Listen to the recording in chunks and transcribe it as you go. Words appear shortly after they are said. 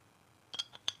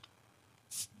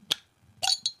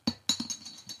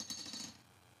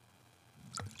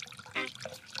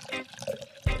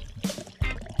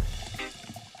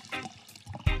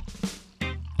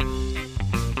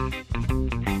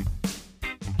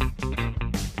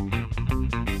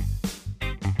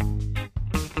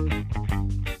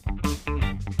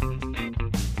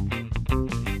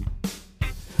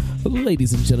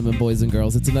Ladies and gentlemen, boys and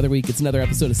girls, it's another week, it's another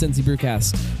episode of Cincy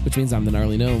Brewcast, which means I'm the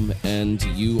Gnarly Gnome, and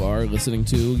you are listening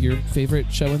to your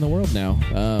favorite show in the world now.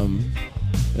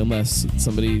 Unless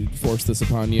somebody forced this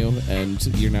upon you, and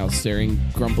you're now staring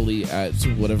grumpily at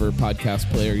whatever podcast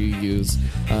player you use.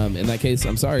 In that case,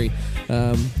 I'm sorry.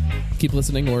 Keep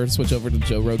listening or switch over to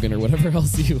Joe Rogan or whatever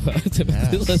else you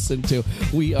typically listen to.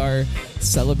 We are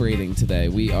celebrating today.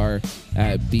 We are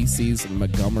at BC's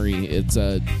Montgomery. It's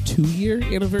a 2-year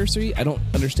anniversary. I don't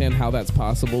understand how that's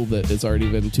possible that it's already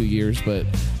been 2 years, but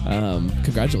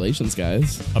congratulations,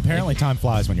 guys. Apparently time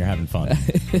flies when you're having fun.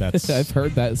 That's, I've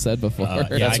heard that said before.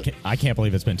 I can't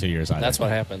believe it's been 2 years either. That's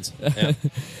what happens. Yeah.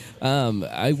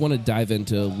 I want to dive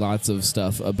into lots of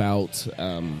stuff about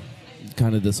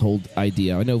kind of this whole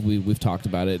idea. I know we've talked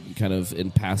about it kind of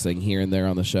in passing here and there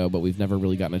on the show, but we've never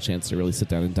really gotten a chance to really sit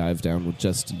down and dive down with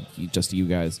just you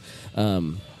guys.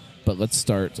 But let's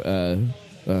start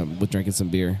with drinking some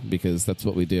beer, because that's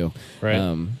what we do. Right.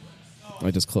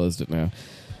 I just closed it now.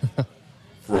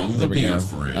 From the beer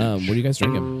fridge. What are you guys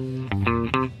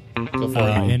drinking? Go for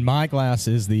it. in my glass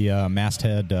is the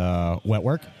Masthead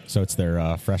Wetwork, so it's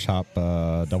their fresh hop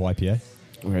double IPA.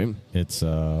 Right. It's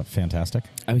fantastic.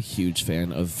 I'm a huge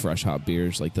fan of fresh hop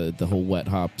beers, like the whole wet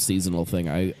hop seasonal thing.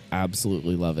 I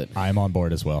absolutely love it. I'm on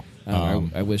board as well.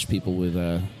 I wish people would,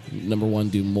 number one,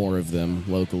 do more of them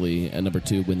locally, and number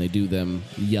two, when they do them,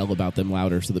 yell about them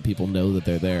louder so that people know that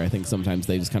they're there. I think sometimes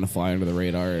they just kind of fly under the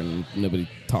radar and nobody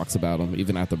talks about them,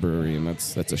 even at the brewery, and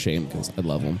that's a shame because I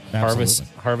love them.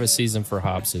 Harvest season for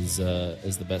hops is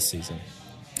the best season.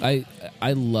 I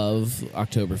love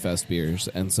Oktoberfest beers,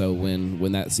 and so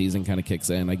when that season kind of kicks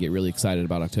in, I get really excited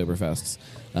about Oktoberfests.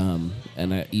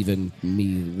 And even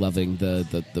me loving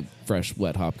the fresh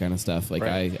wet hop kind of stuff, like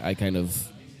right. I kind of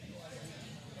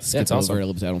skip it's over awesome. it a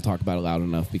little bit. I don't talk about it loud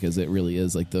enough because it really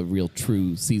is like the real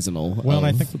true seasonal. Well, and I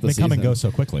of think the they come and season. go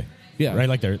so quickly. Yeah. Right?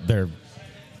 Like they're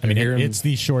I mean, Here- it's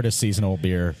the shortest seasonal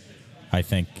beer, I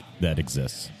think, that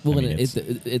exists. Well, I mean,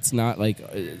 and it's not like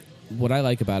what I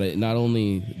like about it. Not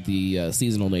only the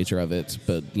seasonal nature of it,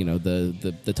 but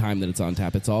the time that it's on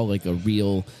tap. It's all like a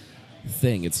real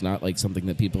thing. It's not like something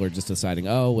that people are just deciding.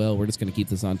 Oh well, we're just going to keep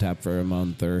this on tap for a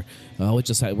month, or we're going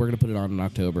to put it on in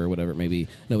October, or whatever it may be.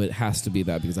 No, it has to be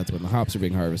that because that's when the hops are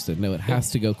being harvested. No, it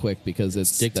has to go quick because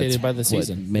it's Dictated that's by the what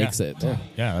season. makes Yeah. it.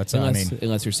 yeah, that's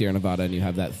Unless you're Sierra Nevada and you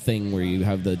have that thing where you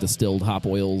have the distilled hop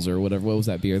oils or whatever. What was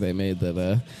that beer they made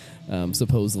that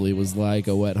supposedly was like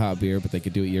a wet hop beer, but they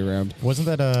could do it year round? wasn't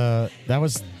that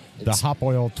was the hop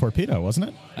oil torpedo, wasn't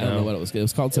it? I don't know what it was. It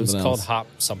was called It was something called else. hop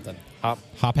something. Hop.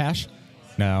 Hop hash?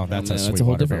 No, that's No, a that's Sweetwater a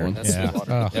whole beer. different one. That's Yeah.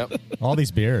 Sweetwater. Oh, Yep. all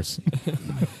these beers.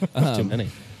 Too many.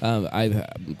 I'm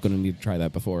going to need to try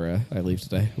that before I leave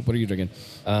today. What are you drinking?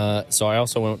 So I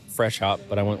also went fresh hop,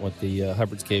 but I went with the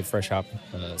Hubbard's Cave fresh hop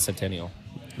Centennial.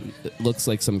 It looks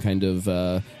like some kind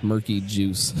of murky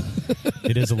juice.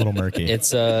 It is a little murky.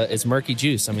 It's murky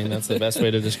juice. I mean, that's the best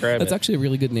way to describe That's it. actually a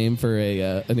really good name for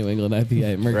a New England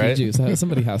IPA, murky Right? juice.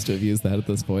 Somebody has to have used that at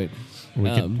this point.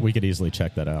 we could easily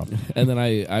check that out. And then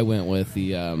I went with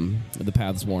the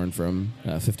Paths Worn from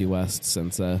 50 West,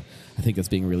 since I think it's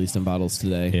being released in bottles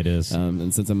today. It is.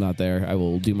 And since I'm not there, I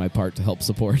will do my part to help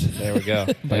support There we go.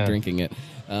 by Yeah. drinking it.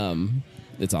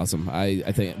 It's awesome. I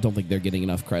don't think they're getting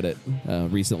enough credit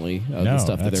recently of the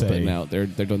stuff that that's they're putting out. They're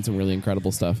doing some really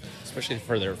incredible stuff. Especially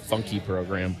for their funky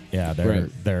program. Yeah, Right.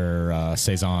 their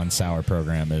saison sour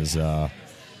program is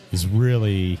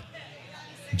really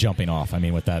jumping off. I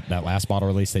mean, with that last bottle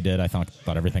release they did, I thought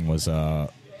everything was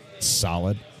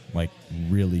solid, like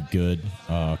really good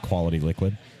quality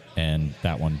liquid, and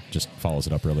that one just follows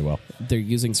it up really well. They're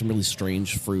using some really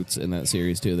strange fruits in that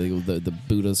series too. The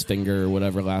Buddha's finger or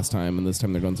whatever last time, and this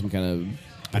time they're doing some kind of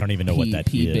I don't even know what that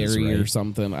pea is. berry Right? or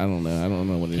something. I don't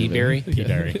know what it is. Pea berry? Pea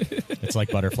berry. It's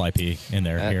like butterfly pea in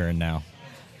there, here and now.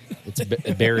 It's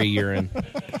berry urine.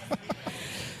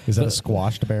 Is that a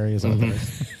squashed berry? Is that what that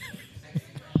is?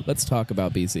 Let's talk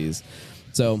about BC's.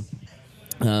 So,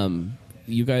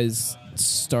 you guys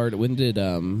started. When did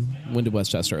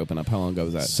Westchester open up? How long ago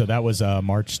was that? So that was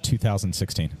March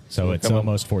 2016. So we're it's coming-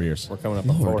 almost 4 years. We're coming up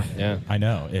on 4. Yeah. I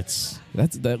know. It's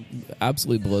That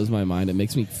absolutely blows my mind. It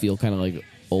makes me feel kind of like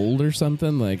old or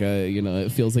something. Like it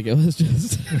feels like it was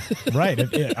just right.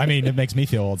 I mean, it makes me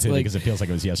feel old too like- because it feels like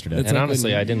it was yesterday. It's And like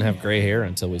honestly, when- I didn't have gray hair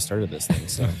until we started this thing,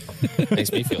 so it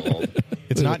makes me feel old.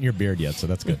 It's not in your beard yet, so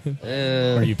that's good.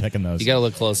 Or are you picking those? You got to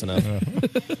look close enough.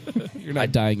 You're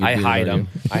not dying. Your I beard, hide are you? them.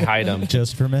 I hide them.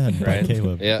 Just for Men by Right?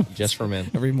 Caleb. Yeah, just for men.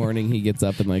 Every morning he gets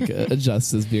up and like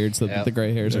adjusts his beard so that Yeah. the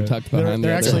gray hairs are tucked They're, behind.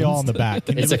 they're the other actually all ones. in the back.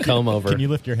 Can you It's a lift comb your- over. Can you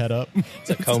lift your head up? It's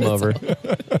a comb over.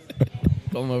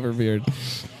 Comb over beard.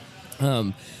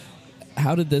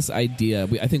 how did this idea?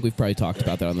 I think we've probably talked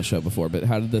about that on the show before, but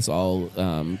how did this all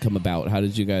come about? How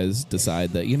did you guys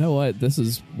decide that, you know what, this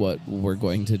is what we're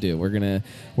going to do? We're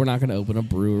not gonna open a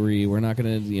brewery. We're not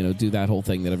gonna do that whole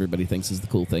thing that everybody thinks is the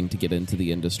cool thing to get into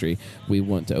the industry. We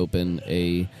want to open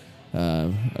a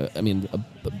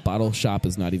bottle shop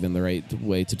is not even the right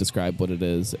way to describe what it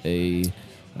is.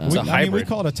 It's a hybrid. We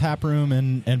call it a tap room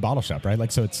and bottle shop, right?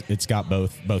 Like, so it's got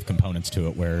both components to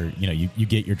it, where you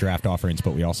get your draft offerings,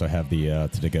 but we also have the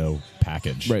to go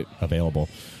package available.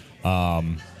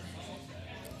 Well,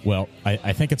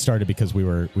 I think it started because we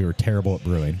were terrible at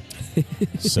brewing.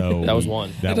 So that was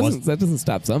one. That doesn't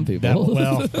stop some people.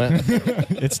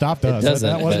 It stopped us.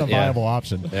 That wasn't a viable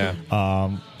option. Yeah.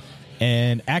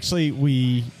 And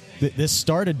actually, this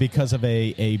started because of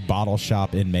a bottle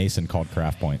shop in Mason called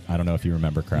Craft Point. I don't know if you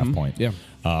remember Craft Point. Yeah.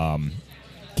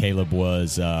 Caleb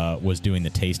was doing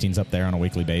the tastings up there on a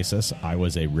weekly basis. I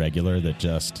was a regular that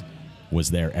just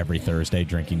was there every Thursday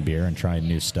drinking beer and trying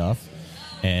new stuff.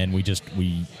 And we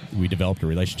developed a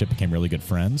relationship, became really good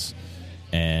friends,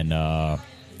 and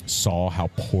saw how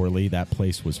poorly that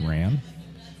place was ran,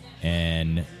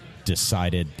 and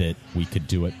decided that we could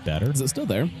do it better. Is it still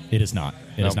there? It is not.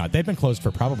 It is not. They've been closed for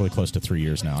probably close to 3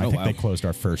 years now. I think wow. they closed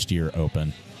our first year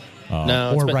open,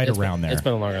 No, or it's around there. It's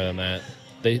been longer than that.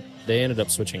 They ended up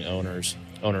switching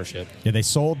ownership. Yeah, they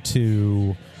sold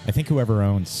to, I think, whoever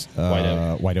owns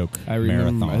White Oak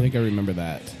Marathon. I think I remember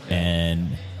that. And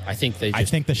I think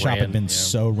the shop had been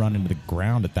so run into the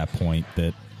ground at that point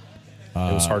that it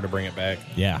was hard to bring it back.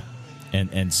 Yeah,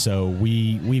 and so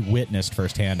we witnessed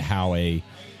firsthand how a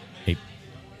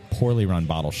poorly run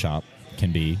bottle shop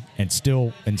can be and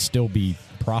still be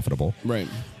profitable. Right.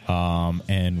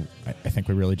 And I think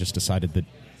we really just decided that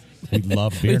we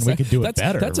love beer and we could do it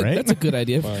better, right? That's a good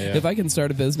idea. Well, yeah. If I can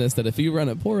start a business that if you run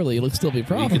it poorly, it'll still be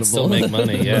profitable. You can still make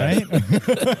money, yeah.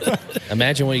 Right?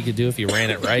 Imagine what you could do if you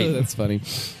ran it right. That's funny.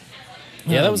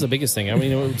 Yeah, that was the biggest thing. I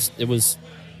mean,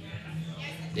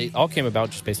 it all came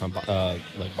about just based on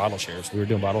like bottle shares. We were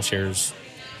doing bottle shares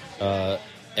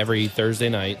every Thursday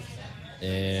night,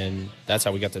 and that's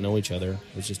how we got to know each other.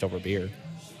 It was just over beer.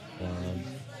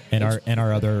 And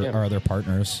our other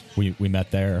partners, we met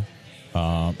there,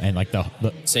 and like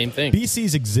the same thing.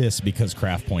 BC's exists because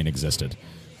Craft Point existed.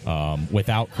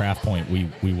 Without Craft Point,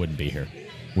 we wouldn't be here.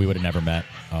 We would have never met,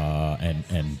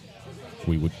 and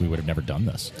we would have never done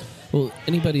this. Well,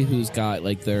 anybody who's got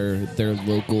like their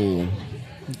local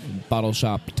bottle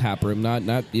shop, tap room,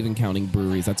 not even counting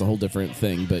breweries, that's a whole different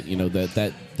thing. But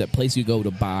that place you go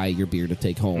to buy your beer to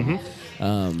take home.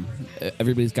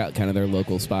 Everybody's got kind of their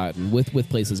local spot, and with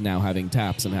places now having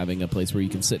taps and having a place where you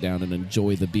can sit down and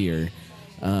enjoy the beer,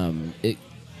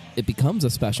 it becomes a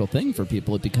special thing for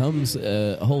people. It becomes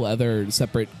a whole other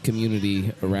separate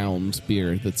community around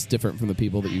beer that's different from the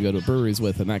people that you go to breweries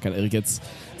with, and that kind of it's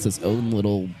its own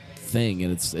little thing,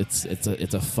 and it's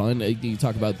a fun. You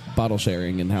talk about bottle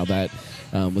sharing and how that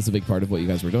was a big part of what you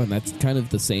guys were doing. That's kind of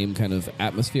the same kind of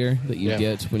atmosphere that you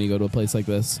get when you go to a place like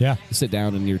this. Yeah, you sit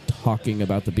down and you're talking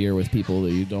about the beer with people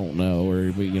that you don't know,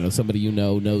 or somebody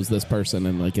knows this person,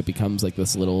 and like it becomes like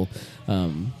this little.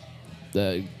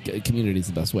 The community is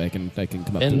the best way I can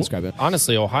come up to describe it.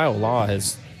 Honestly, Ohio law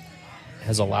has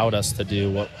allowed us to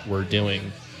do what we're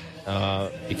doing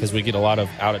because we get a lot of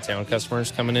out-of-town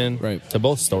customers coming in to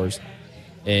both stores,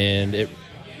 and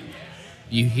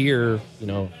you hear,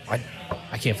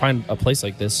 I can't find a place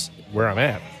like this where I'm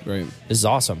at. Right, this is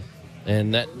awesome,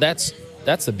 and that's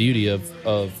the beauty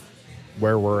of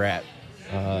where we're at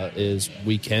is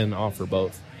we can offer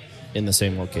both in the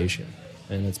same location,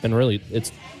 and it's been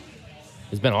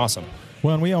awesome.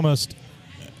 Well, and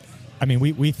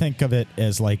we think of it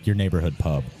as like your neighborhood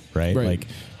pub, right? Like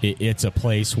it's a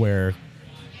place where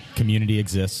community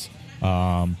exists.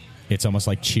 It's almost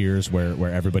like Cheers,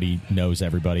 where everybody knows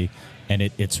everybody, and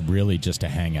it's really just a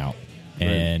hangout.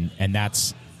 And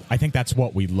I think that's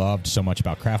what we loved so much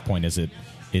about Craft Point is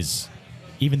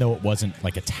even though it wasn't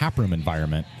like a taproom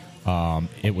environment,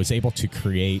 it was able to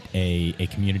create a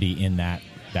community in that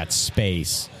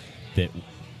space that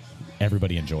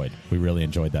everybody enjoyed. We really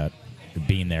enjoyed that,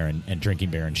 being there and drinking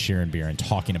beer and sharing beer and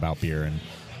talking about beer, and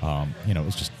it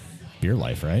was just beer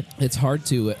life, right? It's hard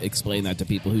to explain that to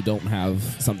people who don't have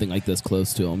something like this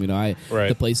close to them.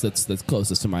 The place that's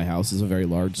closest to my house is a very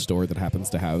large store that happens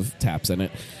to have taps in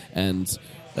it, and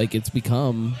like it's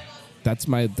become. That's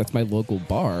my local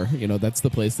bar. That's the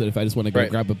place that if I just want to go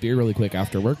grab a beer really quick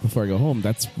after work before I go home,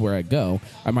 that's where I go.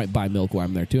 I might buy milk while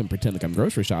I'm there too and pretend like I'm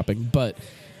grocery shopping, but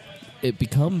it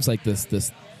becomes like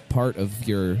this part of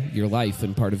your life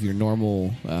and part of your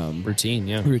normal routine,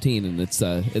 and it's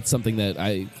something that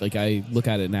I look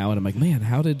at it now and I'm like, man,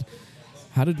 how did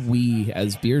how did we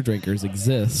as beer drinkers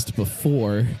exist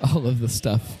before all of the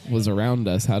stuff was around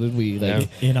us? How did we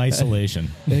in isolation?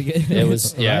 It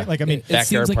was right? Like I mean, it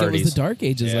seems like parties. it was the dark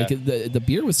ages. Yeah. Like the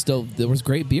beer was still, there was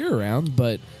great beer around,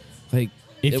 but like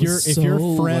if your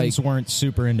friends weren't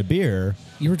super into beer,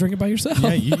 you were drinking by yourself.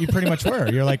 Yeah, you pretty much were.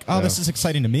 You're like, oh, this is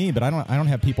exciting to me, but I don't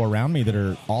have people around me that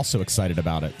are also excited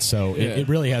about it. So it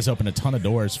really has opened a ton of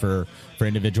doors for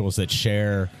individuals that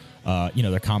share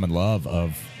their common love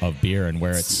of beer and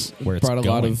where it's brought a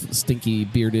lot of stinky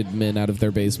bearded men out of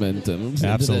their basement and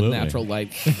absolutely into the natural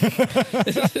light.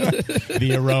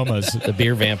 The aromas, the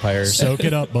beer vampires. Soak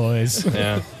it up, boys.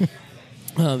 Yeah.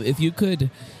 If you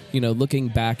could, looking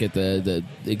back at the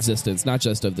existence, not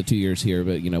just of the 2 years here,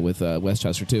 but with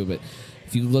Westchester too, but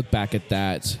if you look back at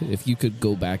that, if you could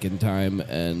go back in time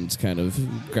and kind of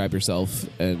grab yourself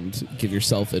and give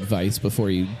yourself advice before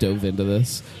you dove into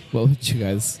this, what would you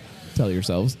guys tell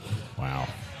yourselves? Wow,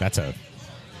 that's a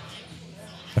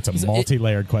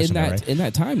multi-layered question, right? In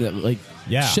that time, that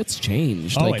shit's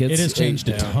changed. Oh, it has changed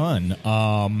a ton.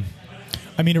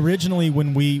 I mean, originally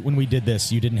when we did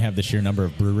this, you didn't have the sheer number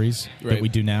of breweries that we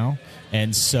do now,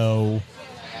 and so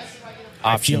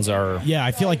options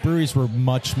I feel like breweries were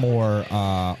much more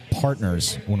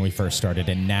partners when we first started,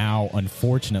 and now,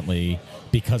 unfortunately,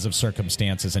 because of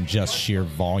circumstances and just sheer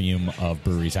volume of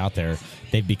breweries out there,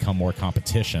 they've become more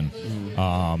competition.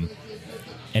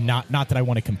 And not that I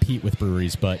want to compete with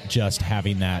breweries, but just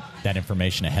having that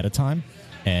information ahead of time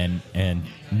and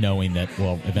knowing that,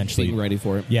 well, eventually being ready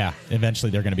for it. Yeah,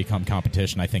 eventually they're going to become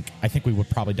competition. I think we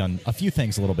would probably done a few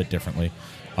things a little bit differently.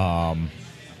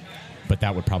 But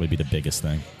that would probably be the biggest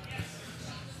thing.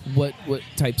 What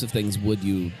types of things would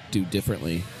you do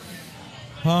differently?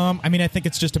 I mean, I think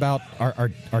it's just about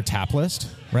our tap list,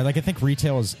 right? Like, I think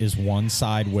retail is one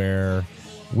side where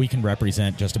we can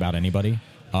represent just about anybody.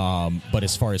 But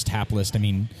as far as tap list, I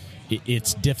mean,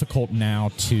 it's difficult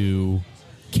now to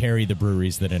carry the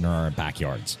breweries that are in our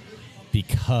backyards,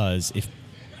 because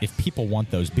if people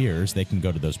want those beers, they can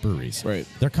go to those breweries. Right.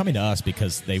 They're coming to us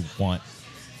because they want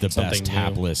the best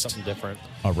tap list something different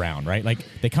around, right? Like,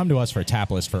 they come to us for a tap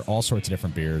list for all sorts of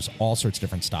different beers, all sorts of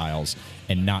different styles,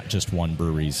 and not just one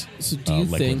brewery's. So do you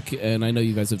think, and I know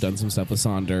you guys have done some stuff with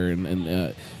Sonder, and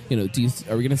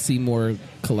are we going to see more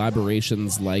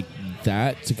collaborations like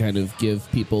that to kind of give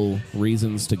people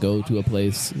reasons to go to a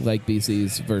place like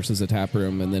BC's versus a tap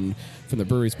room, and then from the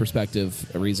brewery's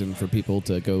perspective, a reason for people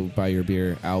to go buy your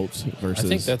beer out versus... I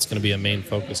think that's going to be a main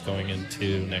focus going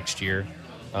into next year.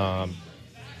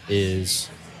 Is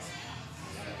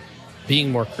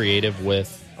being more creative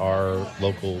with our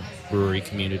local brewery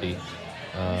community.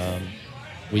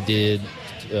 We did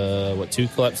three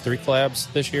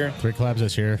collabs this year? 3 collabs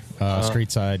this year.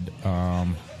 Street side.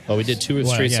 We did 2 with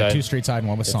Street side. 2 Street side and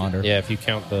 1 with Sonder. Yeah, if you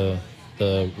count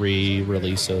the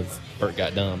re-release of Bert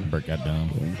Got Dumb.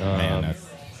 Man,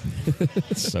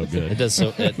 that's so good. It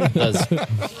does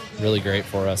really great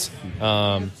for us.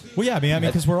 Well, yeah, I mean,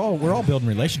 because we're all building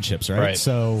relationships, right?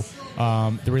 So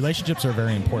the relationships are a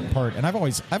very important part, and I've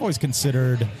always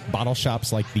considered bottle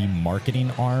shops like the marketing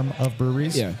arm of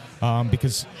breweries. Yeah.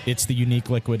 Because it's the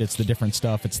unique liquid, it's the different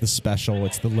stuff, it's the special,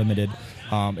 it's the limited,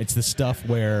 it's the stuff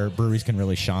where breweries can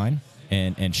really shine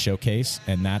and showcase,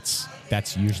 and that's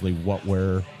usually what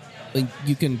we're. Like,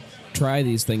 you can try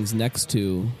these things next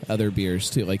to other beers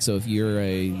too. Like, so if you're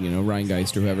a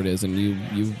Rheingeist or whoever it is, and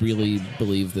you really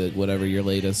believe that whatever your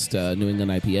latest New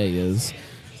England IPA is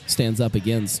stands up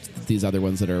against these other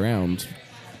ones that are around,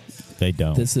 they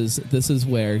don't. This is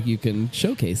where you can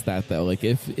showcase that, though. Like,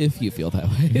 if you feel that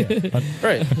way, yeah.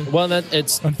 Right? Well,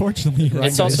 it's unfortunately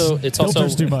it's also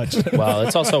too much. Well,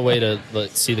 it's also a way to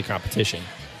see the competition.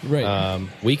 Right.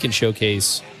 We can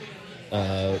showcase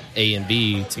A and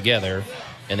B together,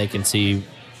 and they can see,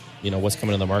 what's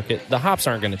coming to the market. The hops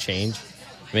aren't going to change.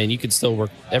 I mean, you could still work.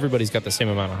 Everybody's got the same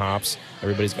amount of hops.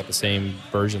 Everybody's got the same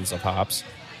versions of hops.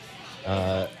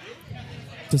 To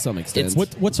some extent.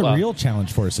 What's a real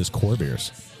challenge for us is core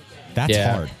beers. That's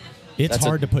hard. It's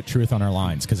hard to put truth on our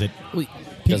lines because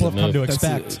people have come to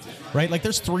expect, right? Like,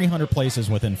 there's 300 places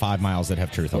within 5 miles that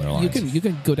have truth on their lines. You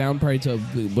can go down probably to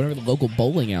whatever the local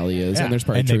bowling alley is, and there's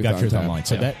probably they've got truth on online.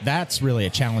 So that's really a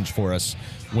challenge for us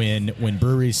when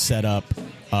breweries set up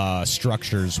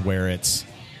structures where it's,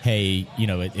 hey,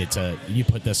 it's you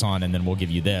put this on and then we'll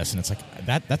give you this, and it's like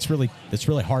that's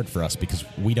really hard for us because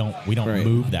we don't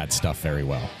move that stuff very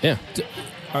well. Yeah.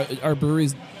 Are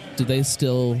breweries, do they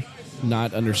still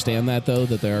not understand that, though,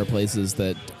 that there are places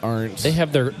that aren't? They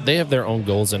have their own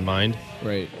goals in mind.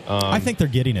 Right. I think they're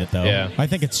getting it, though. Yeah. I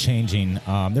think it's changing.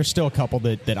 There's still a couple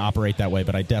that operate that way,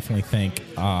 but I definitely think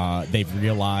they've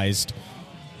realized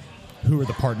who are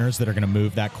the partners that are going to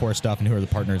move that core stuff, and who are the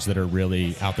partners that are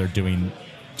really out there doing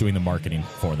the marketing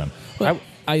for them. Well,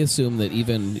 I assume that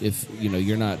even if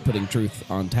you're not putting truth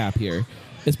on tap here,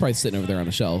 it's probably sitting over there on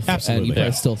a shelf. Absolutely, and you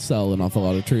probably still sell an awful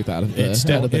lot of truth out of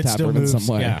the tap room in some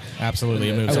way. Yeah, absolutely.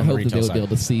 It moves I would on the hope that they retail would side. be able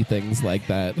to see things like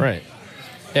that. Right.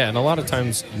 Yeah, and a lot of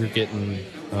times you're getting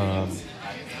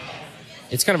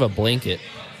it's kind of a blanket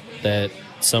that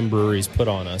some breweries put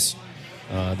on us.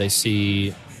 They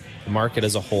see the market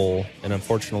as a whole, and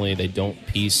unfortunately they don't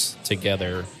piece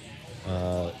together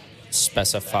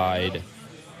specified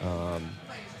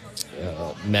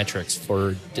metrics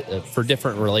for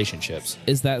different relationships.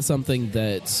 Is that something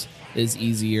that is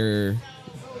easier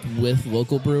with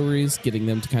local breweries, getting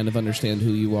them to kind of understand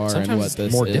who you are Sometimes and what it's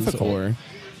this more is? difficult. Or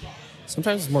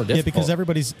Sometimes it's more difficult. Yeah, because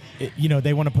everybody's,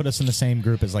 they want to put us in the same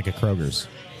group as like a Kroger's.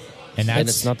 And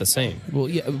it's not the same. Well,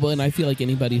 yeah, and I feel like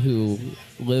anybody who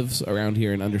lives around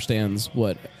here and understands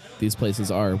what these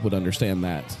places are would understand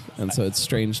that. And so it's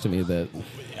strange to me that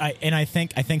I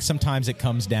think sometimes it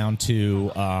comes down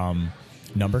to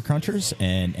number crunchers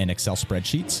and Excel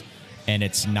spreadsheets, and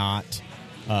it's not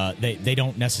they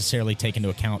don't necessarily take into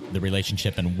account the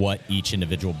relationship and what each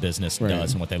individual business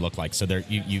does and what they look like. So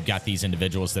you got these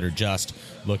individuals that are just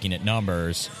looking at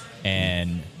numbers,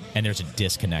 and there's a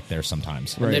disconnect there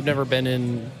sometimes. Right. They've never been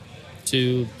in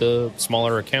to the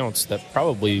smaller accounts that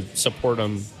probably support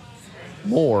them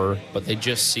more, but they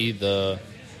just see the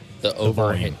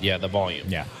overhead. Yeah, the volume.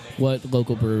 Yeah. What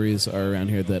local breweries are around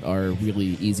here that are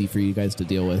really easy for you guys to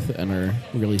deal with and are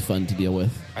really fun to deal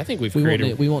with? I think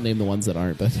we won't name the ones that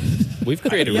aren't, but we've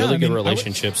created really good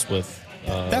relationships with.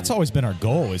 That's always been our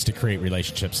goal, is to create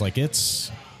relationships. Like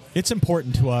it's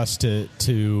important to us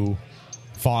to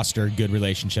foster good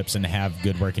relationships and have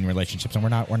good working relationships, and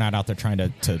we're not out there trying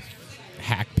to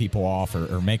hack people off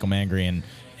or make them angry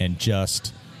and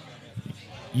just.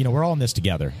 We're all in this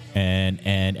together, and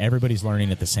everybody's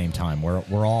learning at the same time.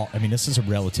 We're all. I mean, this is a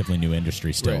relatively new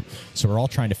industry still, so we're all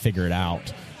trying to figure it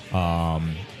out.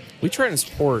 We try and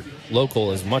support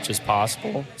local as much as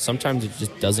possible. Sometimes it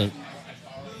just doesn't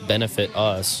benefit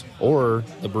us or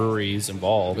the breweries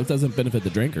involved. It doesn't benefit the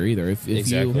drinker either. If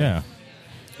exactly.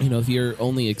 If your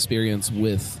only experience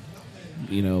with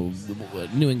New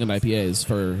England IPAs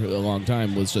for a long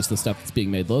time was just the stuff that's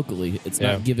being made locally, it's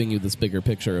not giving you this bigger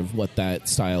picture of what that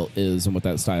style is and what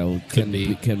that style can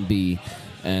be.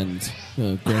 And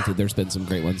granted, there's been some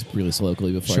great ones released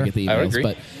locally before I get the emails,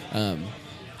 but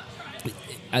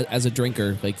as a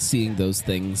drinker, like seeing those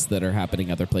things that are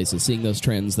happening other places, seeing those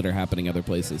trends that are happening other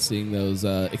places, seeing those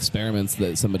experiments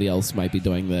that somebody else might be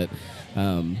doing that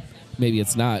maybe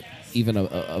it's not even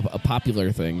a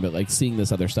popular thing, but like seeing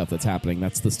this other stuff that's happening,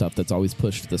 that's the stuff that's always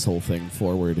pushed this whole thing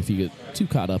forward. If you get too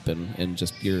caught up in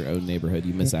just your own neighborhood,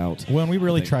 you miss out. Well, and we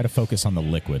really try to focus on the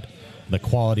liquid, the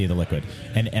quality of the liquid.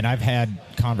 And I've had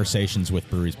conversations with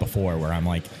breweries before where I'm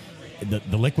like,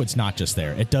 the liquid's not just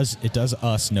there. It does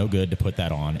us no good to put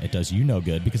that on. It does you no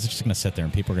good because it's just going to sit there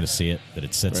and people are going to see it, that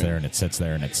it sits there and it sits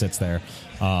there and it sits there.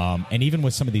 And even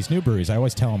with some of these new breweries, I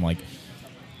always tell them, like,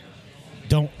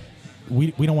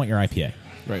 we don't want your IPA.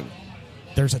 Right.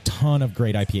 There's a ton of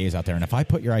great IPAs out there, and if I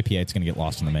put your IPA, it's going to get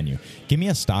lost on the menu. Give me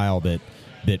a style that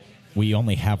we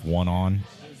only have one on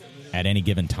at any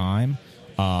given time,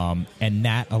 and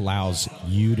that allows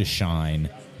you to shine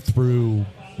through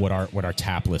what our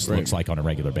tap list looks like on a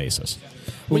regular basis.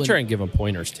 We try and give them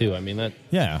pointers too. I mean, that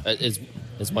is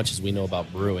as much as we know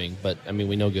about brewing, but I mean,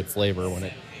 we know good flavor when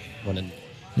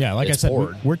like I said,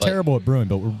 we're terrible at brewing,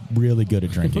 but we're really good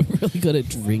at drinking. We're really good at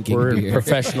drinking. We're beer.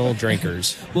 Professional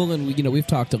drinkers. Well, then we've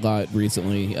talked a lot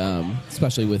recently,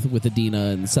 especially with Adina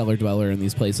and Cellar Dweller and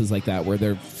these places like that, where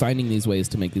they're finding these ways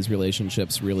to make these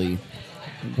relationships really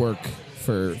work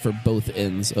for both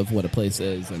ends of what a place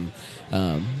is, and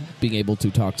being able to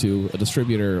talk to a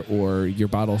distributor or your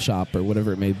bottle shop or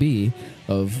whatever it may be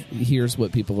of here's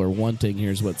what people are wanting,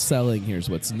 here's what's selling, here's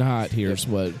what's not, here's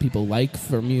what people like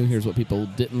from you, here's what people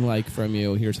didn't like from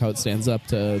you, here's how it stands up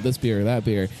to this beer or that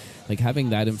beer. Like having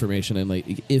that information, and like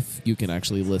if you can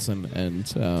actually listen and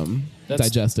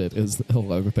digest it is a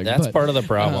whole other thing. That's part of the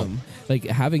problem. Like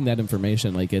having that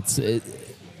information, like it's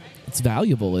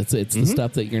valuable. It's the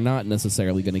stuff that you're not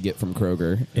necessarily going to get from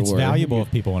Kroger. It's valuable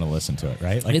if people want to listen to it,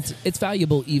 right? Like, it's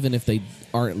valuable even if they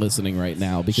aren't listening right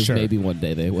now, because maybe one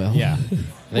day they will. Yeah.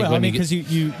 Well, I mean, because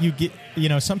you get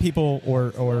some people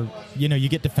or you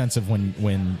get defensive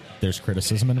when there's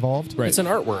criticism involved. Right. It's an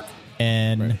artwork,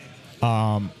 and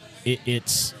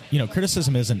it's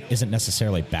criticism isn't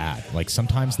necessarily bad. Like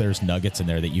sometimes there's nuggets in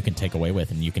there that you can take away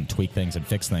with and you can tweak things and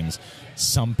fix things.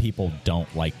 Some people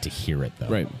don't like to hear it though.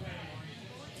 Right.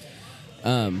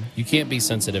 You can't be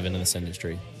sensitive in this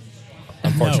industry.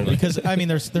 Unfortunately, no, because I mean,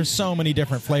 there's so many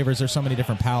different flavors, there's so many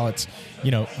different palates.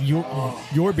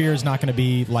 Your beer is not going to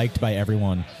be liked by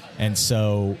everyone, and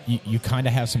so you kind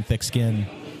of have some thick skin.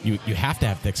 You have to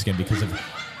have thick skin because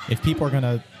if people are going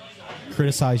to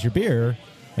criticize your beer,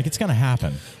 like it's going to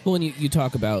happen. Well, when you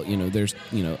talk about there's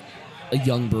a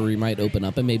young brewery might open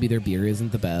up and maybe their beer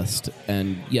isn't the best,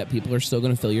 and yet people are still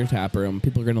going to fill your tap room.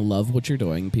 People are going to love what you're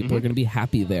doing. People are going to be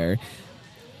happy there,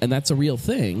 and that's a real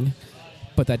thing.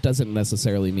 But that doesn't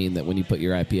necessarily mean that when you put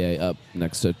your IPA up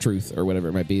next to Truth or whatever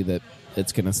it might be, that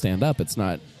it's going to stand up. It's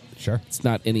not. Sure. It's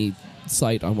not any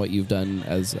slight on what you've done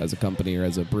as a company or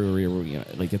as a brewery, or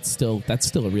that's still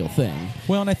a real thing.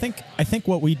 Well, and I think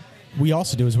what we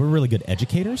also do is we're really good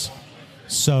educators.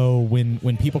 So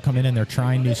when people come in and they're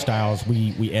trying new styles,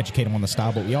 we educate them on the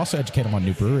style, but we also educate them on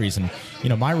new breweries. And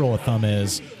my rule of thumb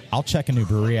is I'll check a new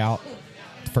brewery out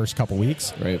first couple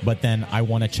weeks, right, but then I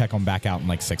want to check them back out in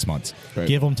like 6 months. Right.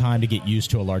 Give them time to get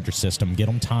used to a larger system. Get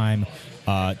them time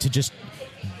to just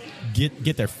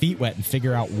get their feet wet and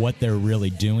figure out what they're really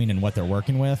doing and what they're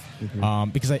working with. Mm-hmm.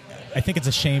 Because I think it's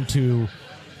a shame to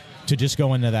just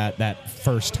go into that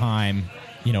first time,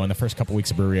 in the first couple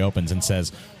weeks a brewery opens and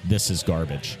says this is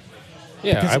garbage.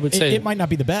 Yeah, because I would say it might not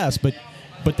be the best, but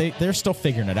they're still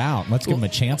figuring it out. Let's give them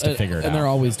a chance to figure it out. And they're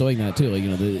always doing that too.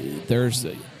 Like there's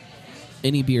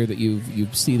any beer that you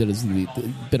see that has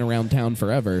been around town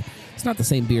forever, it's not the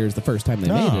same beer as the first time they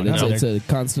made it. It's a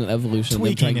constant evolution of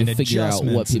them trying to figure out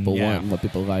what people want and what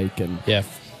people like. And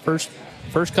first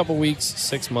couple weeks,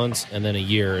 6 months, and then a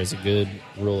year is a good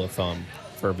rule of thumb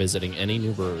for visiting any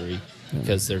new brewery,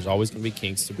 because there's always going to be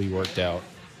kinks to be worked out.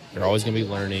 You're always going to be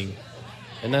learning,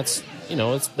 and that's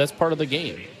that's part of the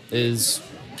game, is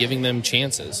giving them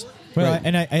chances. Well, right.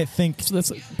 And I think so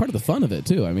that's part of the fun of it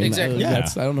too. I mean, exactly. I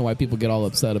don't know why people get all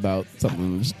upset about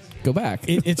something. Just go back.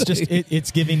 It's just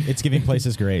it's giving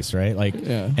places grace, right? Like,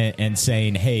 and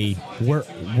saying, hey,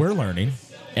 we're learning.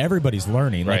 Everybody's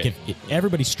learning. Right. Like if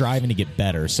everybody's striving to get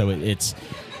better. So it's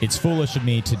foolish of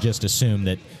me to just assume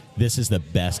that this is the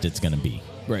best it's going to be.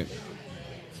 Right.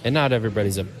 And not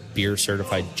everybody's a beer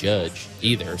certified judge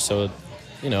either. So.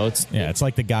 It's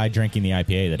like the guy drinking the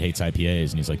IPA that hates IPAs,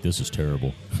 and he's like, "This is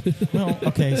terrible." Well,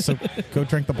 okay, so go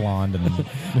drink the blonde,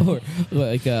 or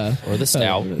the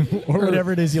stout, or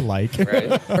whatever it is you like.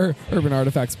 Right. Or Urban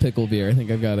Artifacts pickle beer. I think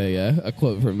I've got a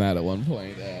quote from that at one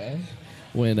point.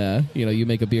 When you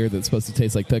make a beer that's supposed to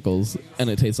taste like pickles, and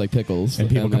it tastes like pickles, and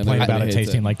people complain about it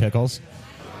tasting like pickles.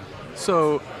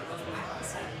 So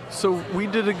we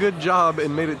did a good job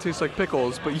and made it taste like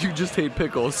pickles, but you just hate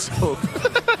pickles, so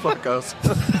fuck us.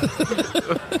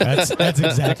 That's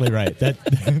exactly right. That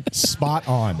spot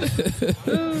on.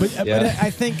 But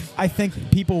I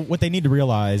think people, what they need to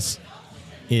realize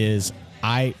is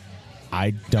I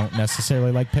don't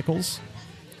necessarily like pickles,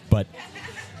 but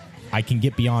I can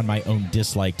get beyond my own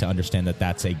dislike to understand that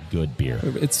that's a good beer.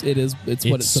 It's what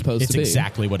it's supposed to be. It's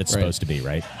exactly what it's supposed to be,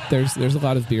 right? There's a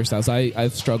lot of beer styles.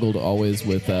 I've struggled always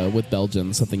with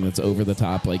Belgian, something that's over the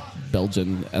top, like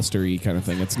Belgian estery kind of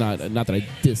thing. It's not that I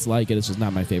dislike it. It's just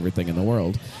not my favorite thing in the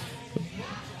world.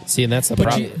 See, and that's the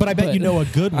problem. But I bet you know a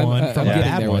good one from a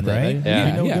bad one, right? Yeah.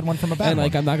 You know a good one from a bad one.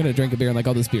 And I'm not going to drink a beer and like,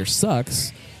 oh, this beer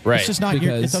sucks. Right. It's just not.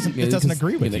 It doesn't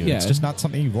agree with you. It's just not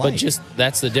something you like. But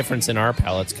that's the difference in our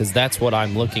palates, because that's what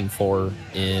I'm looking for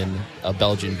in a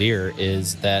Belgian beer,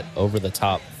 is that over the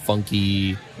top,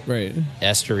 funky,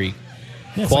 estery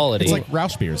quality. It's like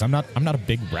Rausch beers. I'm not a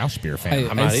big Rausch beer fan.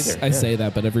 I'm not either. I say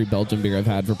that, but every Belgian beer I've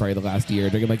had for probably the last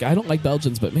year, I'm like, I don't like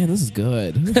Belgians, but man, this is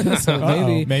good. So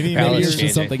maybe there's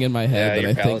just something in my head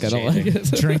that I think I don't like it.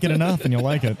 Drink it enough and you'll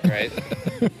like it. Right.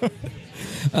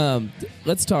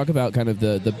 Let's talk about kind of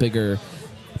the bigger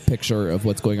picture of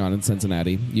what's going on in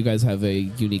Cincinnati. You guys have a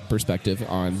unique perspective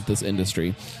on this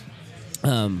industry.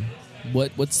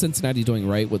 What's Cincinnati doing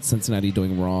right? What's Cincinnati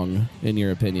doing wrong, in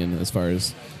your opinion, as far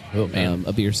as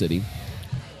a beer city?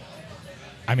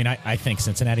 I mean, I think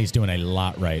Cincinnati's doing a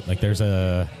lot right. Like there's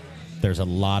a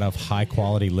lot of high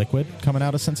quality liquid coming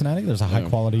out of Cincinnati. There's a high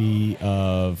quality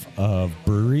of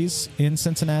breweries in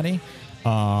Cincinnati.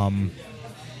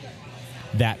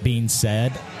 That being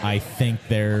said, I think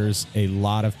there's a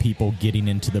lot of people getting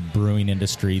into the brewing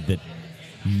industry that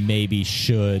maybe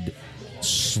should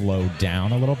slow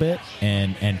down a little bit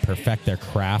and perfect their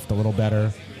craft a little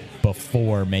better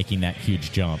before making that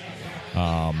huge jump.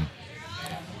 A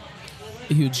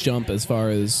huge jump as far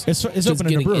as it's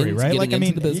opening a brewery, right? Like,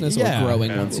 into the business or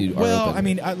growing once you are open. I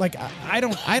mean, I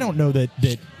don't know that.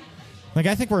 Like,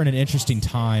 I think we're in an interesting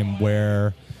time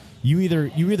where you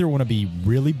either want to be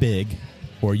really big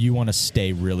or you want to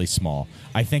stay really small.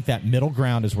 I think that middle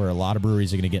ground is where a lot of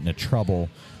breweries are going to get into trouble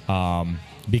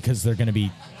because they're going to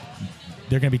be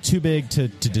too big to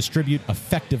distribute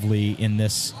effectively in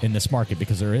this market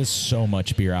because there is so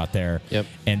much beer out there. Yep.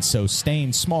 And so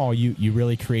staying small, you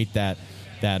really create that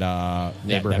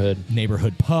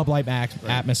neighborhood pub like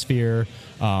atmosphere.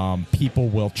 People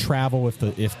will travel if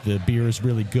the beer is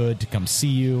really good to come see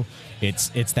you.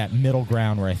 It's that middle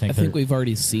ground where I think we've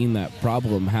already seen that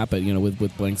problem happen.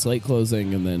 With Blank Slate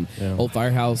closing and then Old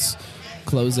Firehouse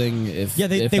closing. If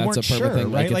they that's weren't a perfect sure,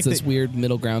 thing, right? It's this weird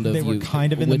middle ground of they were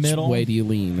kind of in the middle. Which way do you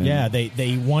lean? Yeah,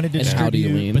 they wanted to and how do you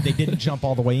distribute, lean? but they didn't jump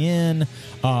all the way in.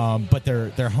 But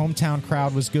their hometown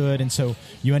crowd was good, and so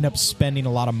you end up spending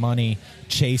a lot of money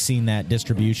chasing that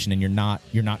distribution, and you're not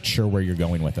sure where you're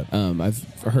going with it. I've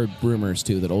heard rumors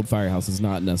too that Old Firehouse is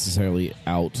not necessarily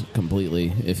out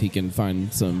completely. If he can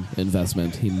find some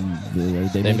investment,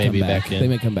 they may be back. They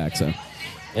may come back. So.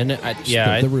 And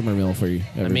the rumor mill for you.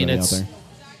 Everybody out there.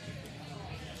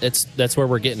 That's where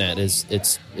we're getting at.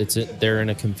 They're in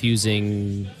a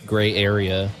confusing gray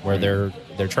area where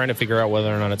they're trying to figure out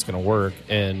whether or not it's going to work,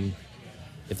 and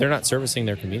if they're not servicing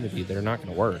their community, they're not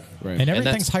going to work. Right. And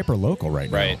everything's hyper local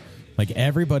right now. Right. Like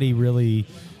everybody really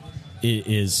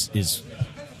is.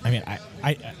 I mean,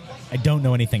 I don't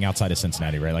know anything outside of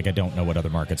Cincinnati, right? Like I don't know what other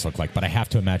markets look like, but I have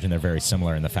to imagine they're very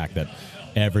similar in the fact that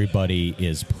everybody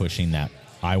is pushing that.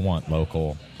 I want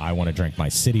local. I want to drink my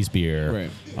city's beer.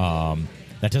 Right.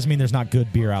 That doesn't mean there's not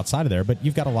good beer outside of there, but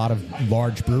you've got a lot of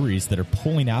large breweries that are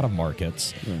pulling out of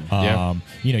markets.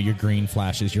 Your Green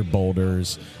Flashes, your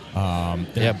Boulders.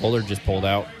 Boulder just pulled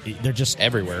out. They're just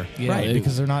everywhere,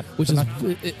 because they're not.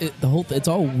 It's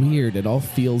all weird. It all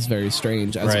feels very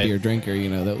strange as a beer drinker.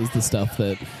 That was the stuff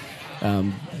that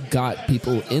got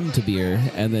people into beer,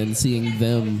 and then seeing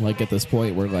them like at this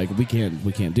point where like we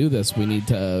can't do this. We need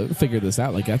to figure this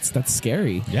out. Like that's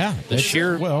scary. Yeah, the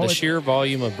sheer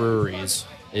volume of breweries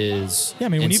is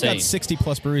when insane. you've got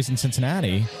 60+ breweries in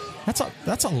Cincinnati,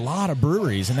 that's a lot of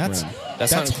breweries, and that's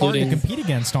hard to compete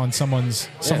against on someone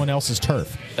else's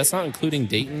turf. That's not including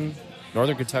Dayton,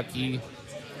 Northern Kentucky,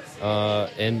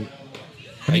 and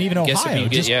even Ohio.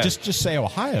 Just say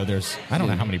Ohio. There's I don't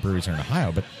know how many breweries are in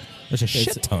Ohio, but there's a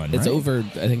shit ton. It's right? over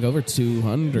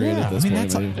 200 at this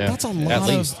point. That's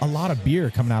a lot of beer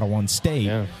coming out of one state.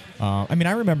 Yeah.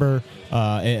 I remember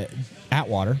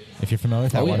Atwater, if you're familiar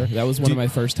with Atwater. Yeah. That was one of my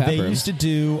first tap rooms. They used to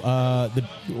do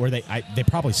they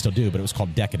probably still do, but it was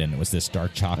called Decadent. It was this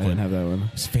dark chocolate. I didn't have that one.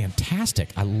 It was fantastic.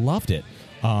 I loved it.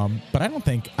 But I don't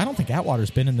think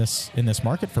Atwater's been in this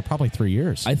market for probably 3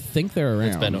 years. I think they're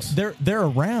around. They're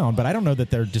around, but I don't know that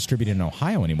they're distributed in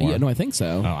Ohio anymore. Yeah, no, I think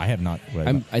so. Oh, I have not.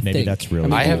 Maybe that's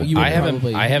really. I haven't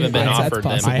been offered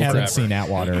them. I haven't seen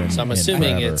Atwater. So I'm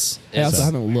assuming it's. I also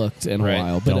haven't looked in a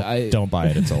while, but don't buy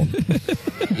it. It's old.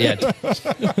 Yeah,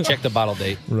 check the bottle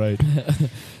date. Right.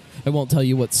 I won't tell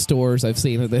you what stores I've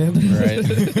seen it in.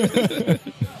 Right.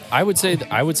 I would say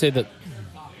that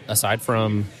aside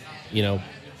from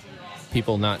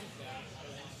people not,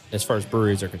 as far as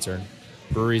breweries are concerned,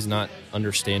 breweries not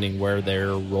understanding where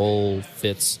their role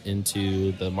fits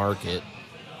into the market.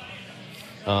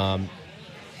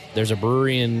 There's a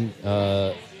brewery in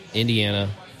Indiana,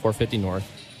 450 North,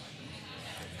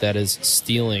 that is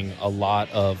stealing a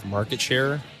lot of market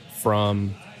share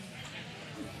from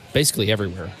basically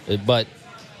everywhere. But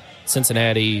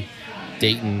Cincinnati,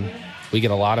 Dayton, we get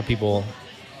a lot of people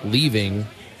leaving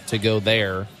to go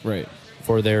there. Right.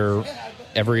 For their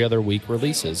every other week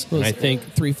releases. Well, and I think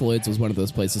Three Floyds was one of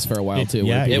those places for a while too.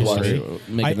 Yeah, where it was.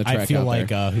 Making the track I feel out like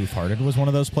there. Hoof Hearted was one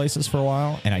of those places for a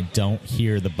while, and I don't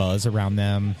hear the buzz around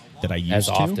them that I used as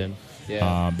to. often.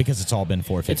 Yeah. Because it's all been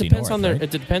 450 It depends North, on their. right?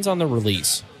 It depends on the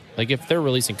release. Like if they're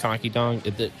releasing Conky Dong,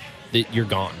 you're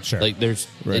gone. Sure. Like Right.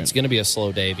 it's going to be a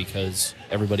slow day because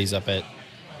everybody's up at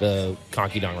the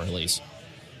Conky Dong release.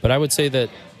 But I would say that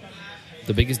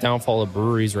the biggest downfall of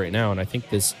breweries right now, and I think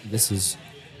this is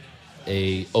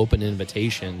a open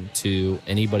invitation to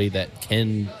anybody that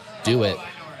can do it,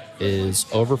 is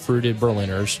overfruited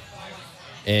Berliners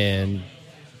and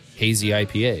hazy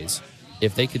IPAs.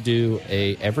 If they could do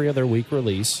a every other week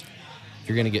release,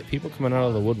 you're going to get people coming out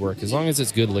of the woodwork. As long as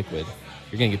it's good liquid,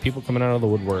 you're going to get people coming out of the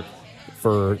woodwork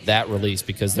for that release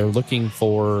because they're looking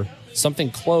for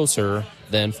something closer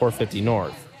than 450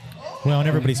 North. Well, and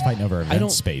everybody's fighting over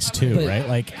event space too, right?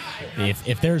 Like,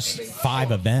 if there's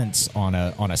 5 events on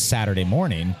a Saturday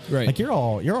morning, right. Like you're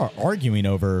all arguing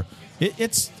over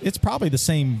it's probably the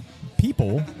same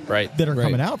people, right, that are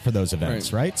coming out for those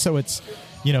events, right? So it's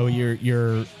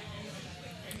you're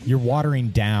watering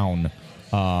down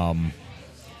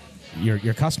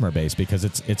your customer base, because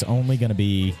it's only going to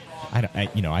be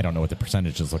I don't know what the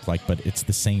percentages look like, but it's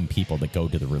the same people that go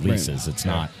to the releases.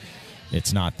 Right.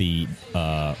 It's not the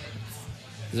Does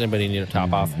anybody need a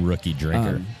top off? rookie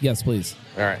drinker. Yes, please.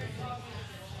 All right.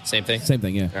 Same thing? Same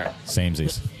thing, yeah. All right.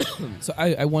 Samesies. So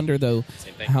I wonder, though,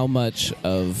 Same thing. how much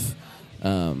of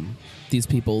these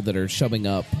people that are showing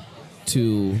up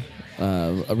to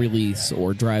a release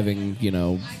or driving,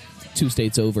 2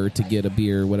 states over to get a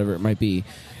beer, whatever it might be,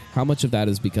 how much of that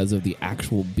is because of the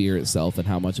actual beer itself, and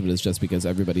how much of it is just because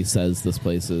everybody says this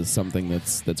place is something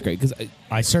that's great? Because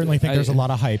I certainly think there's a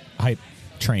lot of hype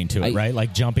train to it, right?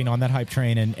 Like jumping on that hype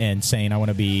train and saying I want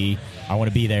to be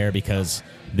there because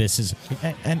this is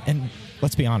and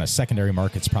let's be honest, secondary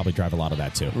markets probably drive a lot of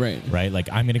that too. Right? Like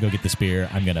I'm going to go get this beer,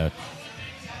 I'm going to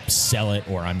sell it,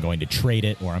 or I'm going to trade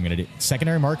it, or I'm going to do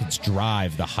secondary markets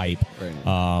drive the hype.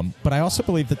 Right. But I also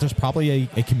believe that there's probably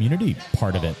a community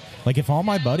part of it. Like if all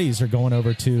my buddies are going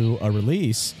over to a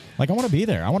release, like I want to be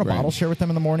there. I want to bottle share with them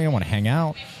in the morning. I want to hang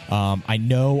out. I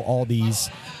know all these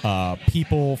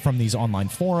people from these online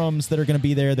forums that are going to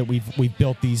be there that we've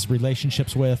built these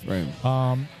relationships with. Right.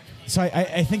 So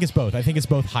I think it's both. I think it's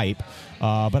both hype,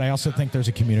 but I also think there's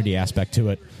a community aspect to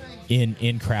it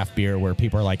in craft beer where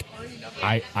people are like,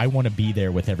 I want to be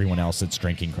there with everyone else that's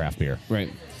drinking craft beer.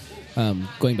 Right.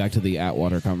 Going back to the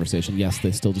Atwater conversation, yes,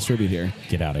 they still distribute here.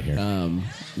 Get out of here.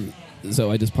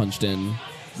 So I just punched in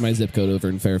my zip code over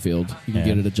in Fairfield. You can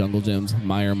get it at Jungle Gyms,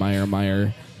 Meyer,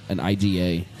 and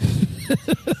IGA.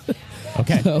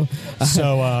 Okay. So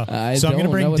I'm going to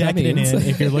bring Decadent in.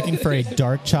 If you're looking for a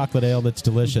dark chocolate ale that's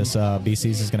delicious,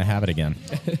 BC's is going to have it again.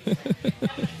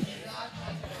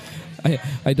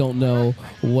 I don't know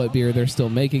what beer they're still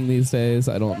making these days.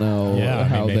 I don't know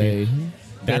how they.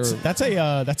 That's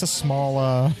a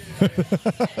small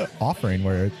offering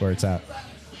where it's at.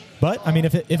 But I mean,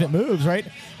 if it moves, right?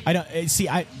 I don't see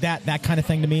that kind of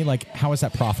thing to me. Like, how is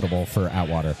that profitable for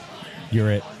Atwater?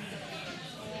 You're at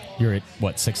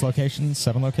what, 6 locations,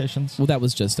 7 locations? Well, that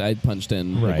was just I punched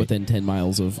in within 10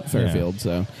 miles of Fairfield.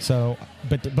 Yeah. So,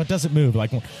 but does it move?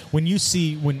 Like when you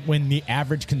see when the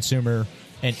average consumer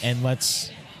and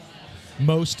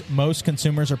most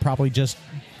consumers are probably just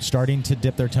starting to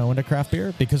dip their toe into craft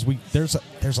beer, because there's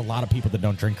a lot of people that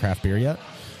don't drink craft beer yet.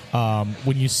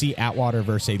 When you see Atwater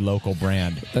versus a local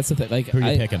brand, that's the thing. Like, who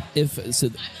are you picking?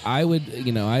 I would,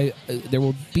 there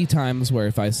will be times where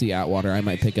if I see Atwater, I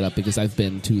might pick it up because I've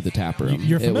been to the tap room.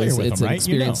 You're familiar with it's them, right? It's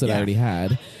an experience that I already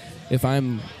had. If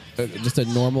I'm just a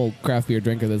normal craft beer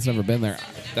drinker that's never been there,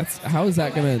 how is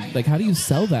that gonna, like, how do you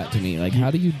sell that to me? Like,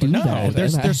 how do you do that?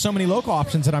 There's so many local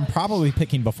options that I'm probably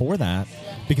picking before that,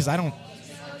 because I don't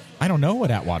know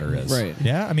what Atwater is. Right.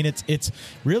 Yeah. I mean, it's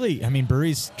really, I mean,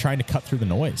 breweries trying to cut through the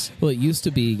noise. Well, it used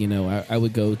to be, I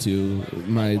would go to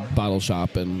my bottle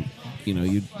shop and,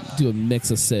 you do a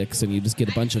mix of 6 and you just get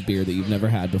a bunch of beer that you've never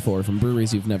had before from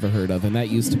breweries you've never heard of. And that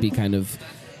used to be kind of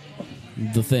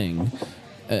the thing.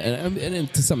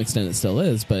 And to some extent it still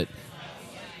is, but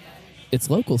it's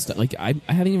local stuff. Like, I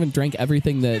haven't even drank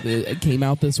everything that came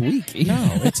out this week.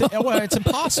 No, it's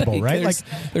impossible, right?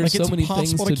 There's so many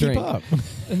things to drink. Up.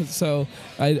 So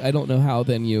I don't know how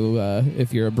then you,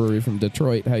 if you're a brewery from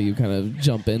Detroit, how you kind of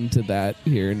jump into that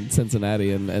here in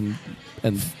Cincinnati and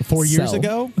 4 years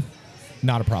ago,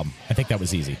 not a problem. I think that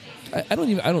was easy.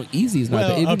 Easy is not.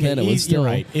 But even then, it was still you're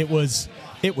right. It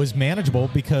was manageable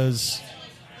because,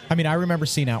 I mean, I remember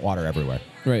seeing Atwater everywhere.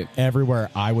 Right. Everywhere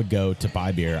I would go to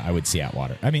buy beer, I would see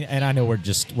Atwater. I mean, and I know we're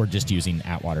just using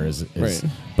Atwater as right.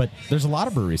 But there's a lot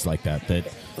of breweries like that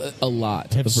a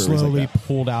lot have slowly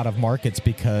pulled out of markets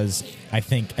because I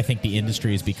think the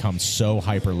industry has become so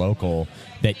hyper local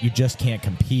that you just can't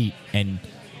compete, and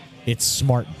it's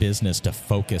smart business to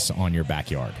focus on your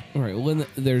backyard. All right. Well, then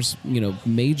there's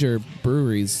major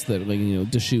breweries that, like,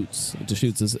 Deschutes.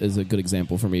 Deschutes is a good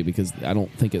example for me because I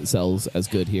don't think it sells as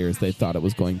good here as they thought it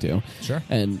was going to. Sure.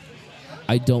 And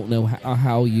I don't know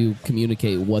how you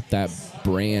communicate what that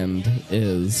brand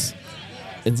is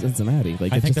in Cincinnati.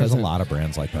 Like, I think there's a lot of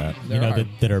brands like that.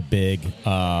 That are big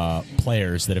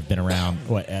players that have been around.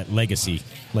 At legacy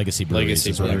breweries.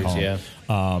 Legacy breweries,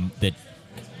 yeah.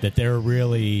 That they're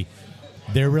really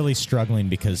struggling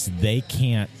because they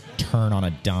can't turn on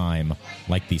a dime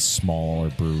like these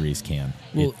smaller breweries can.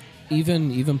 Well,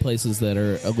 even places that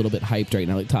are a little bit hyped right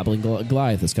now, like Toppling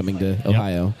Goliath is coming to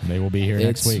Ohio. They will be here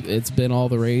next week. It's been all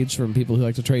the rage from people who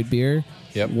like to trade beer.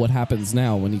 Yep. What happens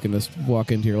now when you can just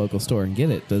walk into your local store and get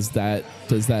it? Does that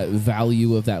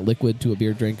value of that liquid to a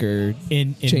beer drinker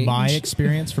in change? My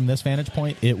experience from this vantage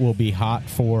point, it will be hot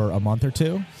for a month or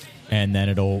two. and then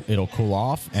it'll cool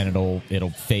off, and it'll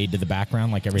fade to the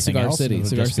background like everything Cigar else.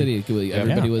 City.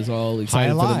 Everybody was all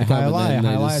excited for them to come.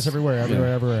 High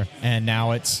everywhere. And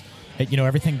now it's,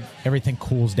 everything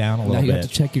cools down a little bit. Now you have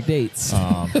to check your dates.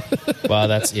 Well,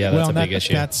 that's a big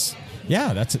issue. That's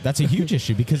a huge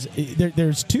issue because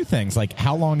there's two things, like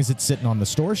how long is it sitting on the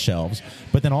store shelves,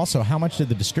 but then also how much did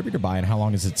the distributor buy and how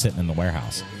long is it sitting in the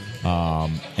warehouse.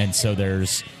 And so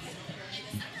there's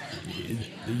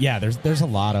a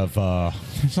lot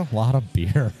of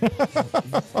beer,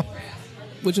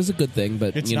 which is a good thing,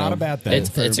 but it's not a bad thing.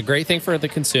 It's a great thing for the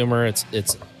consumer.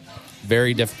 It's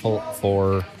very difficult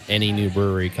for any new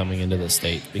brewery coming into the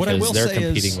state because they're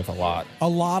competing with a lot. A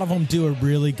lot of them do a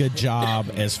really good job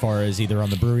as far as either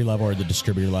on the brewery level or the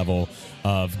distributor level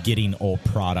of getting old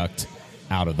product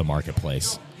out of the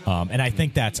marketplace. And I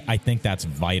think that's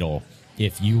vital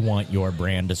if you want your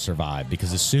brand to survive,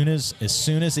 because as soon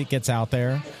as it gets out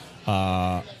there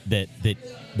that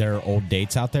there are old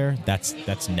dates out there,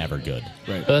 that's never good.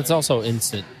 Right. But that's also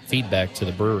instant feedback to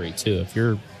the brewery too.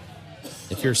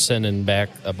 If you're sending back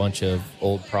a bunch of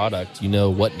old product, you know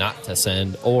what not to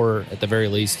send, or at the very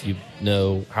least, you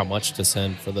know how much to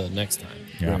send for the next time.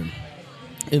 Yeah.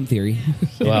 In theory.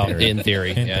 Well, in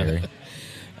theory.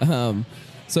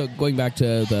 So going back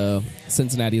to the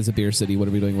Cincinnati as a beer city, what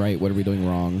are we doing right? What are we doing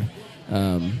wrong?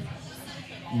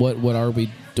 What are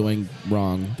we doing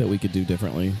wrong that we could do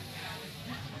differently?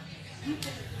 I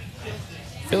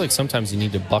feel like sometimes you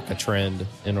need to buck a trend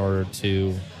in order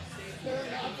to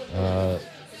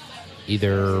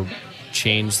either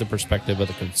change the perspective of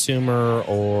the consumer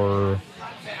or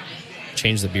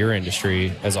change the beer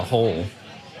industry as a whole.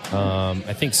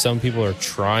 I think some people are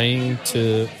trying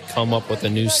to come up with a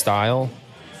new style,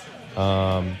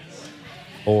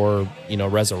 or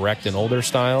resurrect an older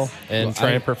style and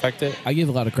try and perfect it. I give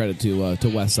a lot of credit to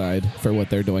Westside for what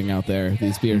they're doing out there.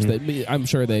 These beers, I'm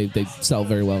sure they sell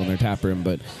very well in their tap room,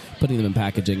 but putting them in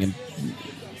packaging and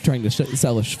trying to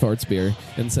sell a Schwartz beer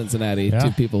in Cincinnati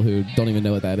to people who don't even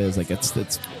know what that is, like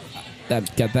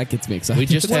that gets me excited. We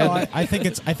just I think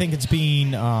it's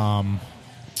being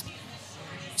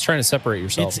it's trying to separate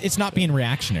yourself. It's not being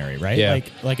reactionary, right? Yeah.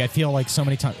 Like I feel like so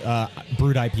many times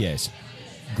brewed IPAs.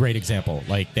 Great example.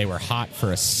 Like they were hot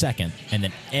for a second, and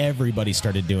then everybody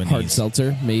started doing hard these.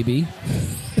 seltzer, maybe.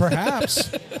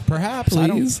 Perhaps.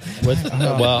 Please.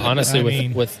 Honestly,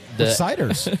 with the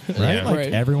ciders, right? Yeah. Like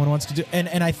Right. everyone wants to do,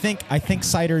 and I think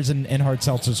ciders and hard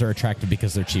seltzers are attractive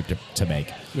because they're cheap to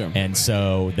make, and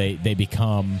so they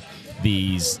become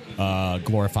these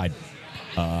glorified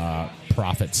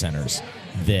profit centers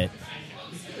that.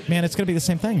 Man, it's going to be the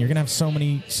same thing. You're going to have so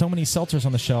many seltzers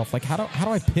on the shelf. Like, how do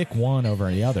I pick one over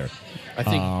the other? I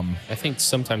think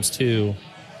sometimes too,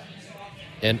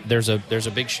 and there's a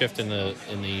big shift in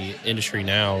the industry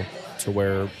now to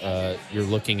where you're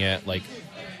looking at like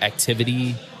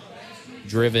activity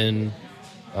driven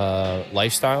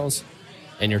lifestyles,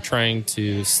 and you're trying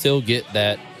to still get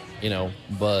that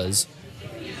buzz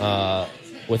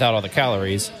without all the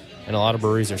calories. And a lot of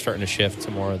breweries are starting to shift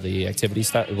to more of the activity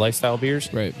lifestyle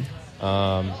beers. Right.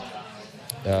 I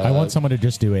want someone to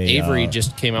just do a... Avery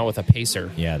just came out with a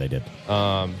Pacer. Yeah, they did.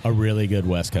 A really good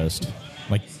West Coast.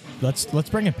 Like, let's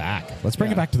bring it back. Let's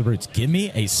bring it back to the roots. Give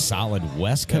me a solid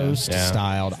West Coast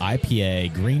styled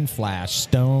IPA, Green Flash,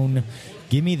 Stone.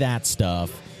 Give me that stuff.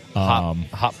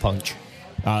 Hot Punch.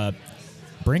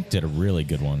 Brink did a really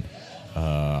good one.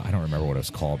 I don't remember what it was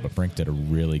called, but Brink did a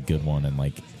really good one, and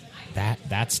like...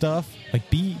 That stuff, like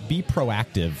be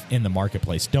proactive in the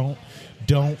marketplace. Don't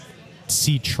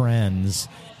see trends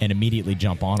and immediately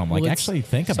jump on them. Like actually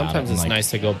think about it. Sometimes it's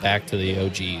nice to go back to the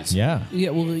OGs. Yeah.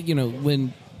 Yeah. Well,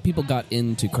 when people got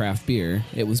into craft beer,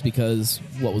 it was because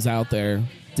what was out there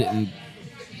didn't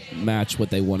match what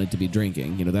they wanted to be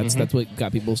drinking. That's what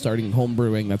got people starting home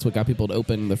brewing. That's what got people to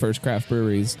open the first craft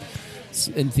breweries.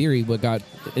 In theory, what got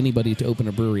anybody to open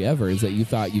a brewery ever is that you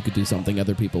thought you could do something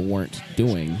other people weren't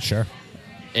doing. Sure.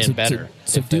 And better.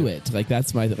 To do it. Like,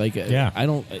 that's my... Like, yeah. I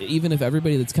don't... Even if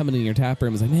everybody that's coming in your tap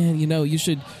room is like, man, you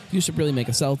should really make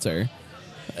a seltzer.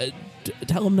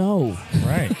 Tell them no.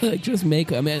 Right. Like, just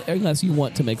make... I mean, unless you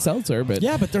want to make seltzer, but...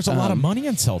 Yeah, but there's a lot of money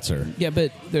in seltzer. Yeah,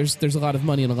 but there's a lot of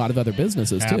money in a lot of other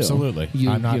businesses, too. Absolutely.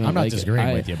 I'm not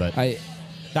disagreeing with you, but...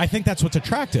 I think that's what's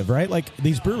attractive, right? Like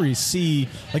these breweries see,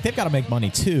 like they've got to make money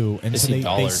too, and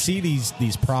they see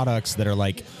these products that are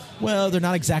like, well, they're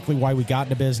not exactly why we got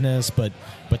into business, but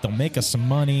they'll make us some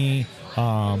money.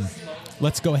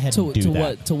 Let's go ahead and do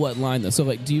that. To what line though? So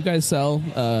like, do you guys sell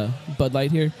Bud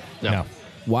Light here? No.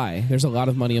 Why? There's a lot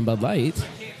of money in Bud Light.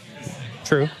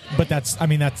 True. But that's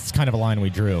kind of a line we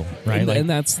drew, right? And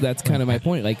that's kind of my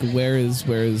point. Like, where is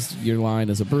your line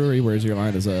as a brewery? Where's your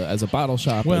line as a bottle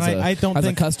shop? Well, I don't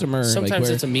think a customer. Sometimes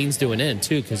it's a means to an end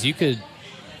too, because you can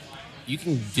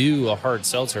do a hard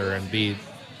seltzer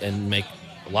and make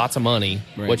lots of money,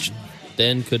 right. which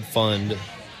then could fund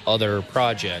other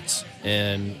projects.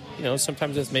 And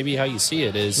sometimes that's maybe how you see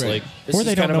it is right. like, this or is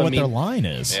they kind don't know of what their line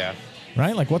is. Yeah.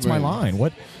 Right? Like, what's my Right. line?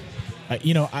 What? I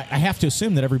have to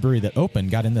assume that every brewery that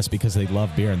opened got in this because they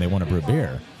love beer and they want to brew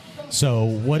beer. So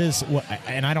what?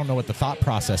 And I don't know what the thought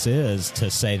process is to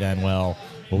say then, well,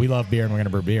 we love beer and we're going to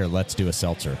brew beer. Let's do a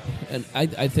seltzer. And I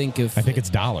think it's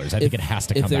dollars. I think it has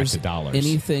to come back to dollars.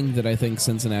 Anything that I think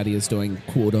Cincinnati is doing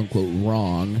 "quote unquote"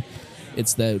 wrong,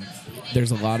 it's that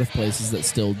there's a lot of places that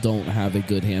still don't have a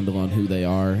good handle on who they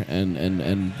are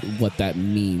and what that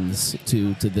means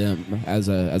to them as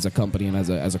a company and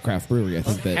as a craft brewery. I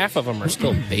think that half of them are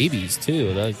still babies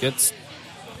too. Like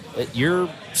you're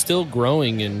still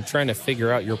growing and trying to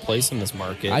figure out your place in this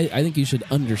market. I think you should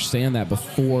understand that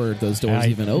before those doors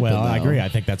even open. Well, I though. agree. I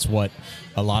think that's what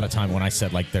a lot of time when I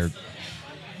said like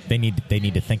they need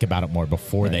to think about it more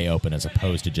before they open as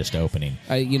opposed to just opening.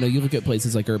 You look at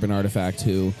places like Urban Artifact,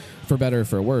 who, for better or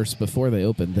for worse, before they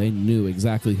opened, they knew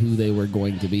exactly who they were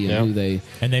going to be and they've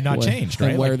not changed, right?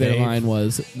 And where like their line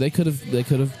was. They could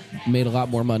have made a lot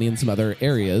more money in some other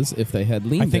areas if they had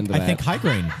leaned into that. I think High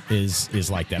Grain is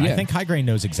like that. Yeah. I think High Grain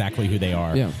knows exactly who they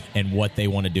are and what they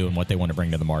want to do and what they want to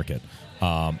bring to the market.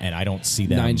 And I don't see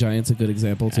them. Nine Giant's a good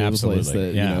example too. Absolutely.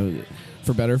 Of a place that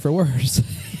for better or for worse.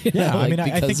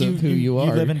 I think of who you are.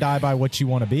 You live and die by what you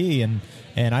want to be, and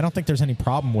I don't think there's any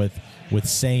problem with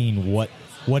saying what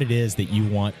it is that you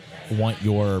want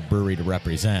your brewery to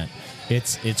represent.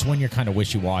 It's when you're kind of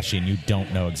wishy-washy and you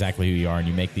don't know exactly who you are and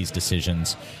you make these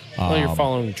decisions. Well, you're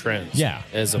following trends,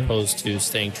 as Mm-hmm. opposed to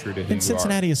staying true to who you are.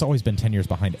 Cincinnati has always been 10 years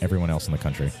behind everyone else in the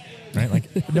country, right?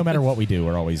 Like, no matter what we do,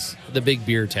 we're always the big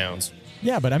beer towns.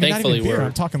 Yeah, but I mean, Thankfully, not even beer.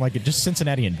 I'm talking like just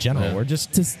Cincinnati in general. Yeah. We're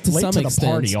just to late some to the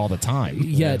extent, party all the time.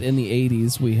 Yet in the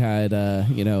 80s, we had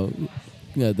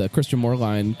the Christian Moore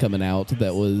line coming out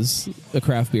that was a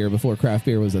craft beer before craft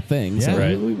beer was a thing. So Yeah.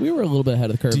 Right. we were a little bit ahead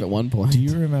of the curve at one point. Do you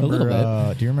A little bit.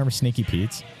 remember? Do you remember Sneaky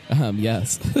Pete's?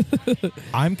 Yes.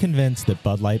 I'm convinced that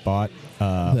Bud Light bought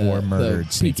or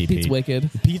murdered Sneaky Pete's Pete.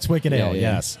 Wicked. Pete's Wicked Ale.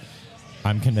 Yeah. Yes,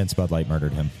 I'm convinced Bud Light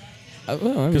murdered him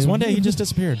Because one day he just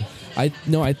disappeared. I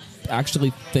actually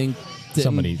think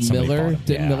Somebody Miller bought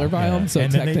him. Miller buy him. So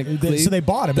And then technically, so they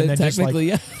bought him, and then just like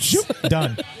technically, shoot,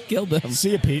 done. killed them.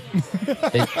 See you, Pete.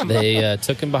 They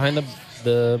took him behind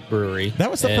the brewery. That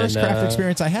was the first craft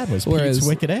experience I had. Was Pete's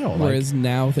Wicked Ale. Whereas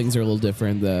now things are a little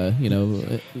different.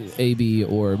 AB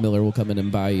or Miller will come in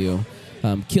and buy you,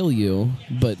 kill you,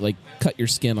 but like cut your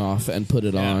skin off and put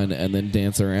it on, and then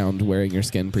dance around wearing your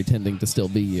skin, pretending to still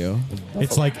be you.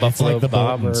 It's like Buffalo the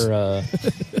Bob Boltons. or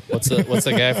what's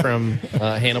the guy from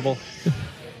Hannibal?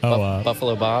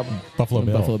 Buffalo Bob. Buffalo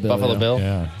Bill. Buffalo Bill.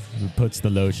 Yeah, he puts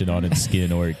the lotion on its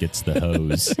skin or it gets the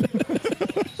hose.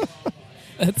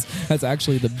 That's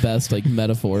actually the best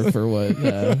metaphor for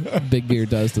what big beer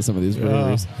does to some of these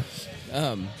breweries.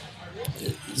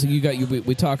 So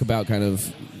we talk about kind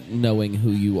of knowing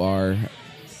who you are.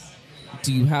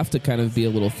 Do you have to kind of be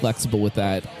a little flexible with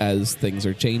that as things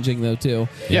are changing, though, too?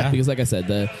 Yeah. Because, like I said,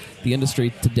 the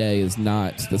industry today is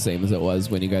not the same as it was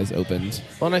when you guys opened.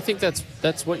 Well, and I think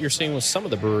that's what you're seeing with some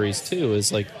of the breweries too.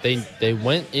 Is like they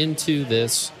went into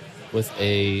this with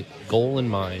a goal in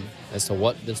mind as to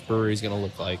what this brewery is going to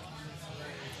look like,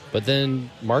 but then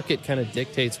market kind of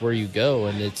dictates where you go,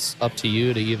 and it's up to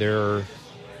you to either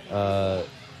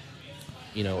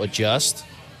adjust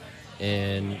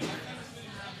and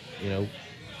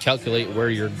calculate where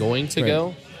you're going to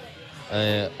go,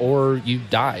 or you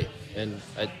die. And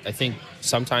I think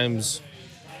sometimes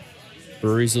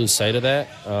breweries lose sight of that.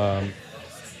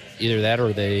 Either that,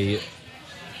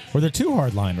 or they're too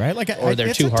hard line, right? they're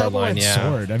it's too a hard line. double-edged Yeah,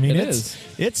 sword. I mean, It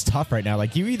it's tough right now.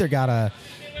 Like, you either gotta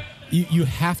you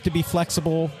have to be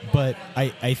flexible, but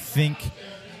I think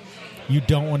you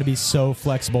don't want to be so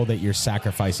flexible that you're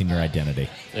sacrificing your identity.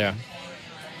 Yeah,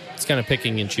 it's kind of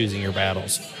picking and choosing your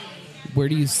battles. Where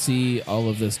do you see all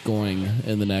of this going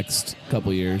in the next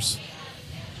couple years?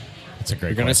 That's a great.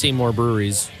 You're going to see more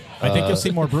breweries. I think you'll see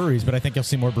more breweries, but I think you'll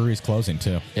see more breweries closing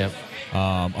too. Yeah.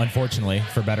 Unfortunately,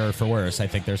 for better or for worse, I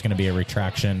think there's going to be a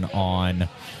retraction on.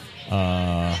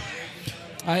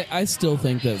 I still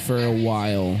think that for a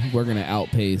while we're going to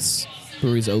outpace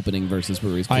breweries opening versus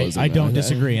breweries closing. I don't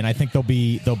disagree, and I think they'll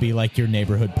be like your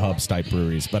neighborhood pubs type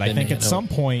breweries. But I think at some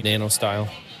point, nano style.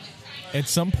 at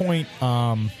some point,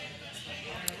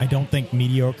 I don't think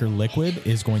mediocre liquid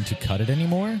is going to cut it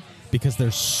anymore because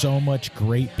there's so much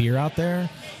great beer out there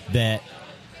that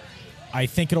I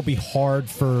think it'll be hard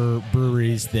for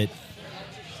breweries that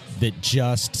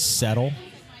just settle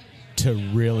to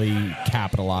really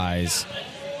capitalize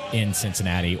in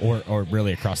Cincinnati or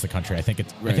really across the country. I think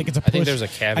it's Right. I think it's a push. I think there's a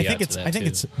caveat to that, I think too.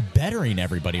 it's bettering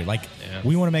everybody. Like Yeah.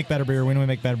 we want to make better beer, we want to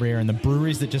make better beer, and the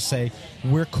breweries that just say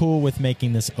we're cool with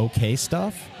making this okay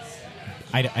stuff,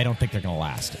 I don't think they're going to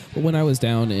last. When I was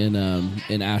down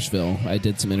in Asheville, I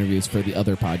did some interviews for the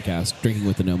other podcast, Drinking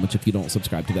with the Gnome, which if you don't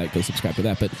subscribe to that, go subscribe to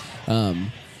that. But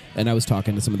and I was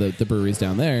talking to some of the breweries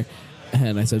down there,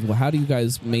 and I said, well, how do you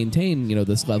guys maintain,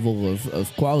 this level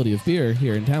of quality of beer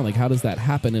here in town? Like, how does that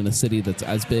happen in a city that's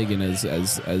as big and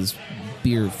as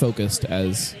beer focused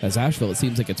as Asheville? It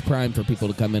seems like it's prime for people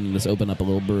to come in and just open up a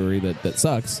little brewery that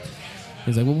sucks.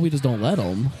 He's like, well, we just don't let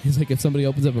them. He's like, if somebody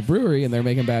opens up a brewery and they're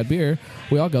making bad beer,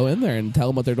 we all go in there and tell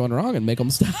them what they're doing wrong and make them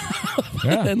stop.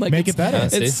 Yeah, and make it better.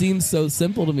 It seems so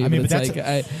simple to me. I mean, but but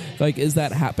it's like, is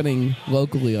that happening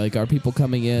locally? Like, are people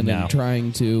coming in No. and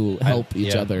trying to help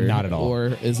each yeah, other? not at all. Or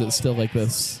is it still like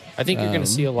this? I think you're going to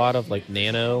see a lot of like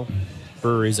nano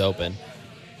breweries open,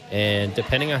 and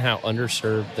depending on how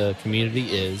underserved the community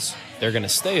is, they're going to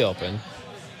stay open.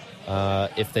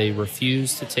 If they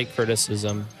refuse to take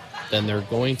criticism, then they're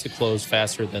going to close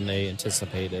faster than they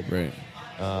anticipated. Right.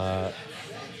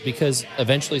 Because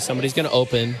eventually somebody's going to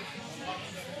open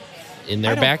in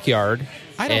their I don't- backyard.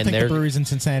 I don't and think they're the breweries in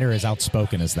Cincinnati are as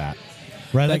outspoken as that.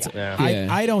 Right? Like, That's- yeah.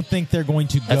 I don't think they're going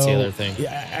to go. That's the other thing.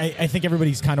 I think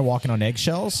everybody's kind of walking on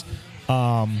eggshells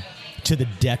to the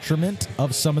detriment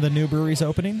of some of the new breweries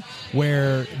opening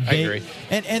where I they. agree.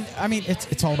 And I mean,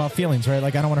 it's all about feelings, right?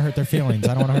 Like, I don't want to hurt their feelings.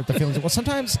 I don't want to hurt their feelings. Well,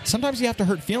 sometimes you have to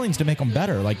hurt feelings to make them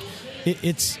better. Like,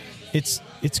 it's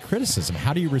criticism.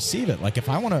 How do you receive it? Like, if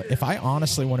I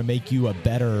honestly want to make you a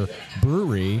better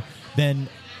brewery, then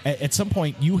at some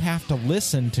point you have to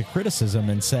listen to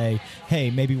criticism and say, hey,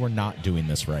 maybe we're not doing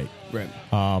this right. Right.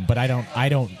 But I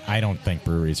don't think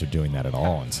breweries are doing that at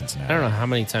all in Cincinnati. I don't know how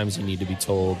many times you need to be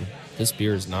told this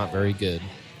beer is not very good.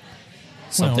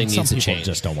 Well, Something some needs to people change.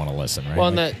 just don't want to listen, right? well,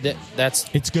 and Like, that's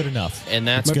it's good enough. and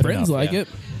that's My good friends enough, like yeah. it.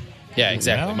 yeah,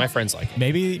 exactly. Well, My friends like it.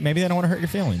 Maybe they don't want to hurt your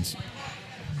feelings.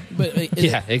 But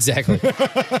Yeah, exactly.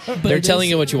 They're it telling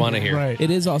is- you what you want to hear. Right.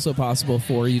 It is also possible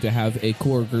for you to have a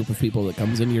core group of people that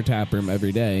comes into your tap room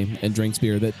every day and drinks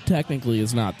beer that technically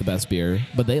is not the best beer,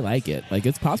 but they like it. Like,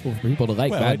 it's possible for people to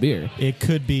like bad beer. It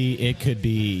could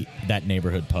be that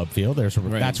neighborhood pub feel. That's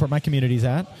where my community's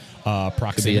at. Could be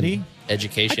Proximity. an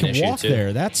education I can issue walk too.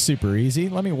 there. That's super easy.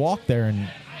 Let me walk there, and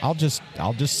I'll just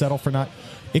settle for not.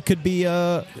 It could be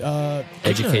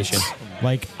Education. ignorance.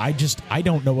 Like, I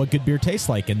don't know what good beer tastes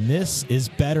like, and this is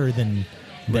better than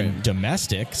Right.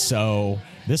 domestic. So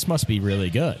this must be really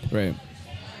good. Right.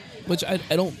 Which I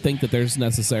don't think that there's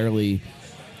necessarily.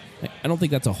 I don't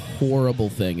think that's a horrible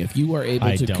thing. If you are able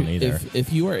I to, don't either.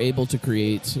 if you are able to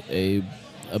create a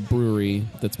brewery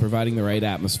that's providing the right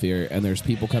atmosphere, and there's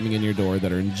people coming in your door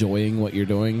that are enjoying what you're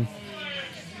doing,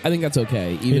 I think that's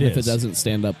okay, even It if is. it doesn't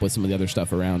stand up with some of the other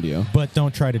stuff around you. But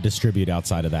don't try to distribute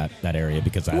outside of that area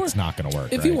because that's Or not going to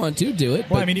work. If right? you want to do it,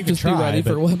 Well, but I mean, you can just be try, ready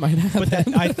but- for what might happen. But that,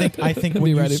 I think Be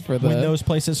when, ready for when the- those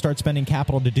places start spending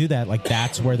capital to do that, like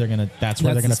that's where they're gonna That's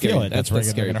feel the it. scary- That's that's where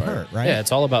the they're gonna scary hurt, right? Yeah,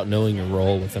 it's all about knowing your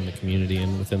role within the community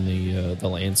and within the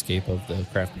landscape of the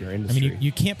craft beer I industry. mean,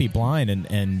 you can't be blind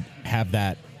and have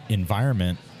that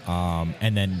environment,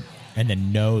 and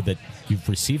then know that you've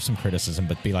received some criticism,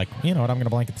 but be like, you know what, I'm going to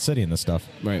blanket the city in this stuff,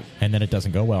 Right. and then it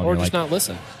doesn't go well, and or you're just like, not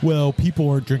listen. well, people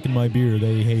aren't drinking my beer,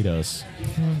 they hate us.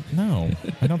 No,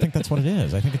 I don't think that's what it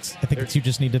is. I think it's you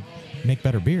just need to make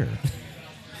better beer,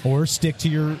 or stick to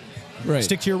your role,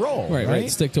 Right.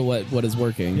 Stick to what is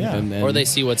working. Yeah. and Or they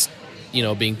see what's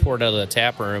being poured out of the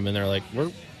tap room, and they're like,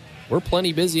 we're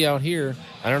plenty busy out here.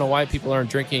 I don't know why people aren't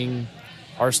drinking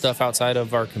our stuff outside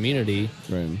of our community,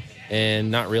 Right. and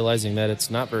not realizing that it's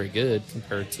not very good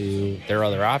compared to their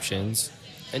other options,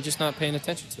 and just not paying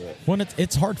attention to it. When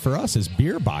it's hard for us as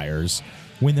beer buyers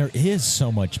when there is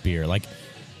so much beer. Like,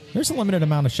 there's a limited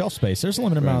amount of shelf space. There's a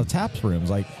limited amount of tap rooms,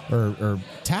 like or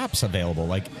taps available.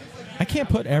 Like, I can't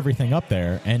put everything up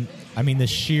there. And I mean, the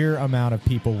sheer amount of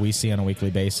people we see on a weekly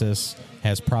basis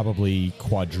has probably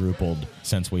quadrupled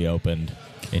since we opened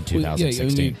in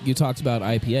 2016. You talked about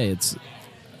IPA. It's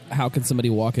how can somebody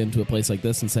walk into a place like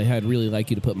this and say, hey, I'd really like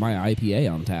you to put my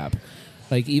IPA on tap?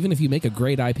 Like, even if you make a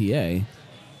great IPA,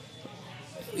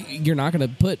 you're not going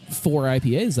to put 4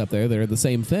 IPAs up there. They're the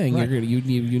same thing. Right. You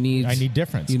need. I need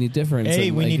difference. You need difference. A,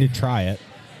 And, we like, need to try it.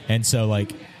 And so,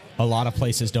 like, a lot of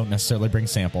places don't necessarily bring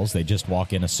samples. They just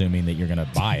walk in assuming that you're going to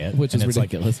buy it, which is it's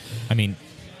ridiculous. I mean,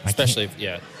 especially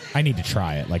I need to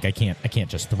try it. Like I can't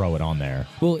just throw it on there.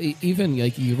 Well, even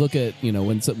like you look at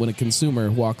when a consumer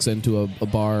walks into a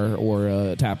bar or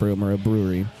a tap room or a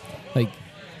brewery, like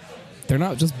they're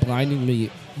not just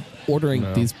blindly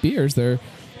ordering these beers. They're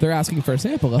asking for a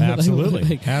sample.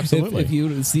 Absolutely, absolutely. If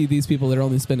you see these people that are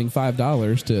only spending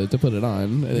 $5 to put it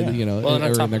on, or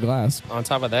in their glass. On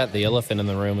top of that, the elephant in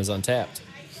the room is Untapped.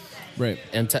 Right.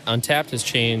 And Untapped has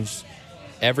changed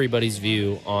everybody's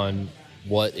view on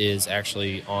what is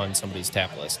actually on somebody's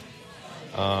tap list.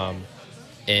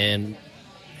 And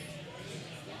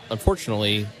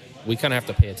unfortunately, we kind of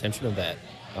have to pay attention to that.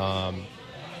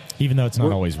 Even though it's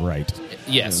not always right.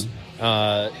 Yes.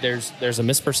 There's a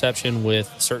misperception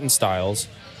with certain styles,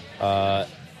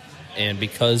 and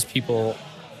because people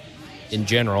in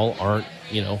general aren't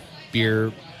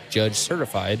beer judge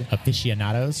certified,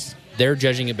 aficionados, they're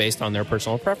judging it based on their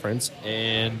personal preference,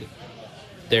 and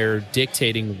they're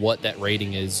dictating what that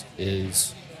rating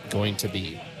is going to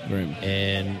be. Right.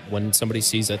 And when somebody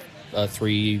sees a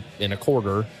 3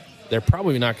 1/4, they're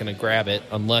probably not going to grab it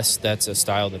unless that's a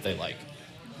style that they like.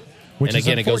 Which and is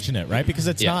again, unfortunate, right? Because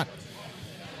it's not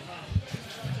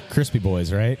Crispy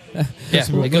Boys, right? Yeah,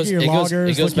 Look at your lagers,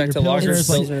 it goes look at back your to lagers,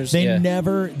 pilsners.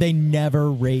 pilsners. They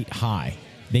never rate high.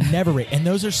 They never rate, and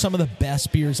those are some of the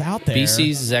best beers out there.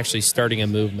 BC's is actually starting a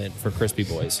movement for Crispy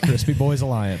Boys. Crispy Boys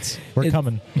Alliance. We're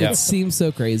coming. It seems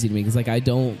so crazy to me because I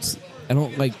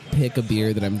don't like pick a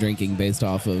beer that I'm drinking based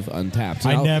off of Untapped.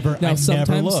 I never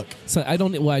look. So I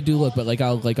don't. Well, I do look, but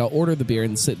I'll order the beer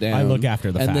and sit down. I look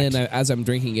after the fact. and then as I'm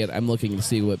drinking it, I'm looking to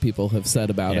see what people have said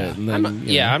about it. And then,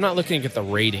 I'm not looking at the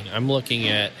rating. I'm looking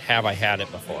at have I had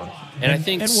it before, and I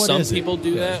think what some is it? people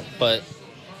do that, but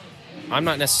I'm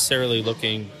not necessarily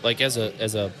looking as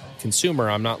a consumer.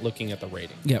 I'm not looking at the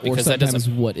rating. Yeah, or because sometimes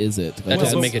what is it? That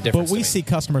doesn't make a difference. But we to me. see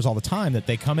customers all the time that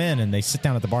they come in and they sit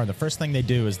down at the bar, and the first thing they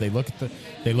do is they look at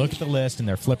the list and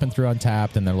they're flipping through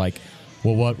Untapped, and they're like,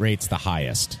 "Well, what rate's the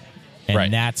highest?"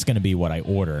 And that's going to be what I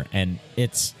order. And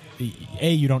it's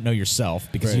you don't know yourself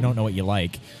because you don't know what you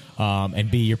like, and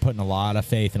B, you're putting a lot of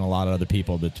faith in a lot of other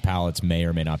people that palates may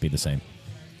or may not be the same.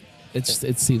 It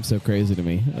seems so crazy to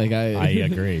me. Like I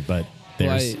agree, but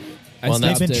there's.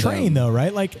 They've been trained though,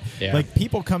 right? Like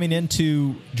people coming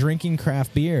into drinking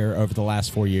craft beer over the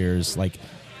last 4 years, like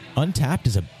Untapped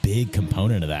is a big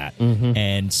component of that. Mm-hmm.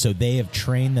 And so they have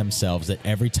trained themselves that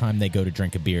every time they go to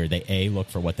drink a beer, they A, look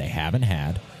for what they haven't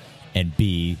had, and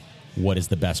B, what is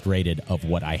the best rated of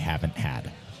what I haven't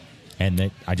had. And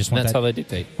that I just want that's that. how they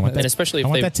dictate. And especially I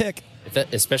want that tick.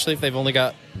 Especially if they've only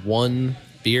got one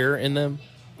beer in them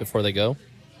before they go,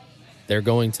 they're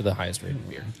going to the highest rated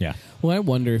beer. Yeah. Well, I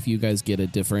wonder if you guys get a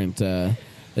different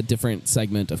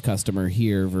segment of customer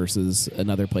here versus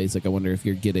another place. Like, I wonder if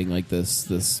you're getting like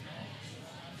this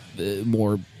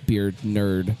more beer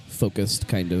nerd focused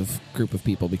kind of group of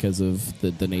people because of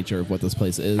the nature of what this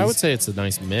place is. I would say it's a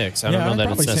nice mix. I don't know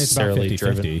that it's necessarily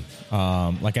driven.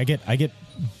 Like I get.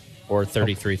 Or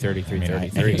 33, 33, I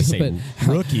 33. hate to say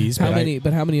rookies, how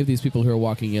many of these people who are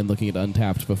walking in looking at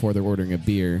Untapped before they're ordering a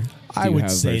beer? I would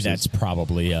say that's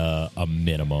probably a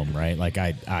minimum, right? Like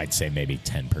I'd say maybe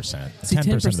 10%.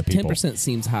 10% of the people. 10%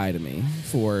 seems high to me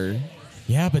for.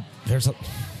 Yeah, but there's a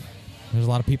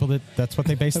lot of people that's what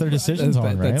they base their decisions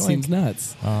on, right? That seems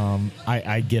nuts.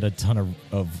 I get a ton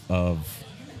of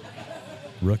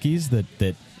rookies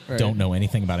that don't know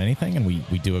anything about anything, and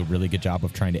we do a really good job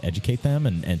of trying to educate them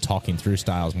and talking through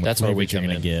styles and what that's where we you're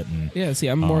going to get. And yeah, see,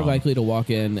 I'm more likely to walk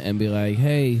in and be like,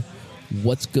 "Hey,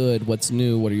 what's good? What's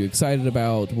new? What are you excited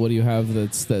about? What do you have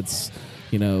that's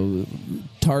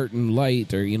tart and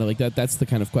light, or like that?" That's the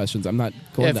kind of questions. I'm not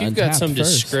going to if you've got some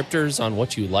first. descriptors on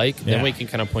what you like, then we can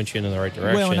kind of point you in the right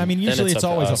direction. Well, and I mean, usually it's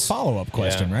always a follow-up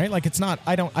question, Yeah. right? Like it's not.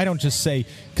 I don't just say,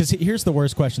 because here's the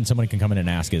worst question somebody can come in and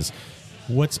ask is,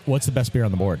 What's the best beer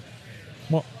on the board?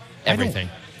 Well, everything.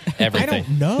 I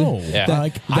don't know. Yeah.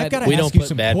 I've got to we ask don't you put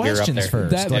some bad beer up questions there.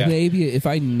 first. That maybe if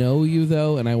I know you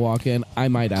though, and I walk in, I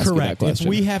might ask you that question. If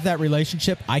we have that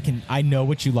relationship, I know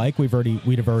what you like. We've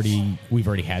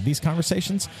already had these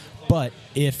conversations. But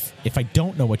if I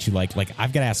don't know what you like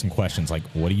I've got to ask some questions like,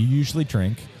 what do you usually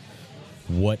drink?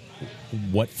 What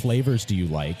flavors do you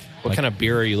like? What kind of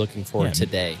beer are you looking for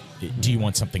today? Do you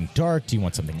want something dark? Do you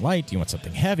want something light? Do you want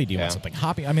something heavy? Do you want something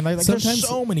hoppy? I mean, there's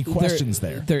so many questions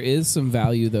there. There is some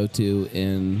value, though, too,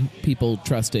 in people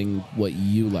trusting what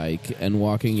you like and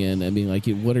walking in and being like,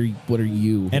 what are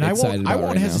you and excited about I won't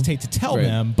right hesitate now? to tell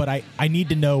them, but I need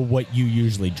to know what you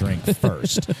usually drink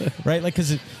first, right? Like,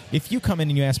 because if you come in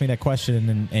and you ask me that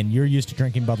question and you're used to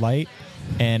drinking Bud Light,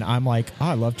 and I'm like, oh,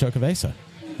 I love Chocovesa.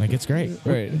 Like, it's great.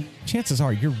 Right. Chances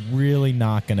are you're really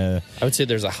not going to... I would say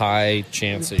there's a high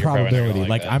chance that you're probably not gonna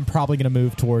like that. I'm probably going to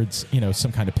move towards,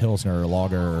 some kind of Pilsner or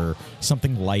lager or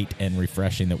something light and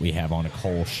refreshing that we have on a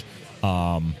Kolsch.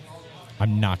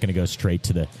 I'm not going to go straight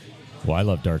to the, well, I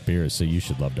love dark beers, so you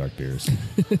should love dark beers.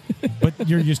 But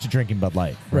you're used to drinking Bud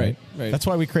Light, right? Right. That's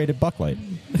why we created Buck Light.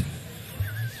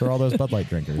 For all those Bud Light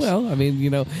drinkers. Well, I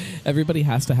mean, everybody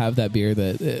has to have that beer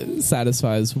that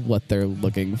satisfies what they're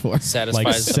looking for. Satisfies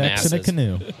like the sex masses. in a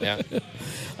canoe. Yeah.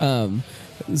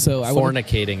 So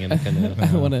fornicating in a canoe.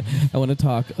 I want to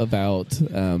talk about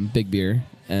big beer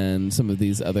and some of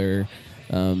these other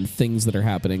things that are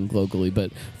happening locally.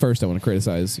 But first, I want to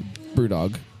criticize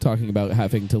BrewDog talking about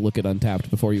having to look at Untapped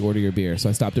before you order your beer. So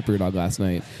I stopped at BrewDog last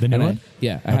night. The new one?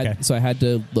 I had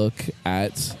to look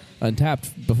at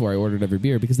Untapped before I ordered every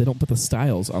beer because they don't put the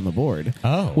styles on the board.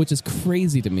 Oh. Which is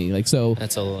crazy to me. Like, so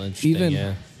That's a little interesting, even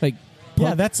yeah. like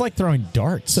Yeah, that's like throwing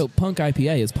darts. so Punk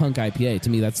IPA is Punk IPA. To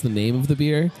me, that's the name of the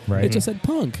beer. Right. It just said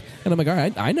Punk, and I'm like, all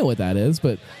right, I know what that is,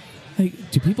 but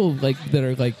like, do people like that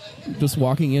are like just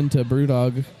walking into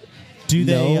BrewDog do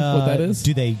they know what that is?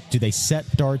 Do they set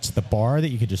darts at the bar that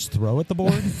you could just throw at the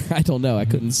board? I don't know. I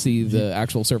couldn't see the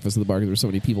actual surface of the bar because there were so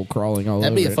many people crawling all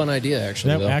That'd over be a it. fun idea,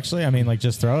 actually. though. Actually, I mean, like,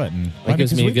 just throw it. And That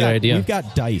gives me a 'cause good idea. We've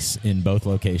got dice in both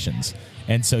locations.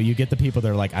 And so you get the people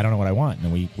that are like, I don't know what I want.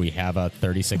 And we have a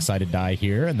 36-sided die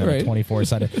here and then Right. a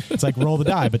 24-sided. It's like, roll the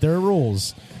die. But there are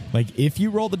rules. Like, if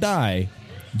you roll the die,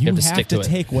 you have have to to, stick to it.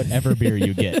 take whatever beer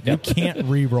you get. You can't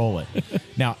re-roll it.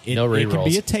 Now, it No can re-rolls.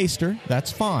 be a taster. That's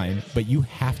fine. But you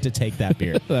have to take that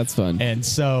beer. That's fun. And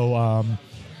so,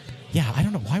 yeah, I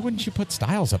don't know. Why wouldn't you put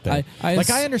styles up there? I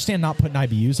I understand not putting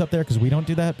IBUs up there because we don't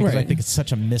do that because I Right. think it's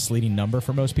such a misleading number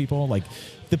for most people. Like,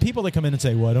 the people that come in and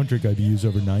say, well, I don't drink IBUs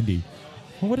over 90.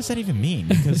 Well, what does that even mean?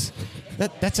 Because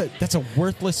that's a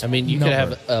worthless. I mean, you could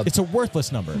number. have it's a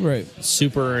worthless number. right.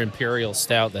 Super Imperial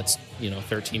Stout that's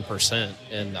 13%,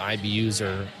 and the IBUs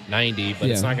are 90, but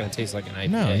it's Yeah. not going to taste like an IPA.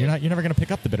 No, you're not. You're never going to pick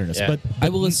up the bitterness. Yeah. But I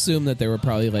will assume that there were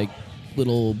probably like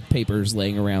little papers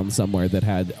laying around somewhere that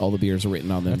had all the beers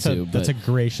written on them too. that's a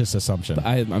gracious assumption.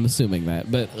 I'm assuming that.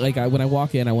 But like when I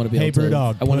walk in, I want to be Hey, able to.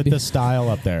 BrewDog, I want to put be the style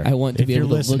up there. I want to If be you're able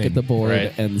to look listening. at the board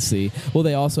Right. and see. Well,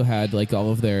 they also had like all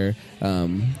of their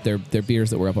beers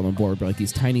that were up on the board were like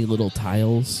these tiny little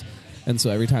tiles, and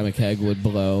so every time a keg would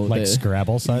blow, Like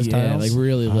Scrabble-sized yeah, tiles? like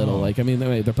really little. Oh. Like I mean,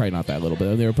 they're probably not that little,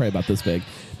 but they were probably about this big.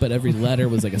 But every letter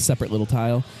was like a separate little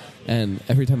tile, and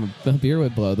every time a beer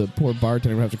would blow, the poor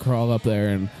bartender would have to crawl up there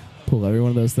and pull every one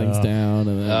of those things down,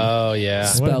 and then Oh, yeah.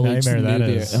 spell What a each nightmare new that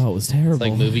beer. is. Oh, it was terrible. It's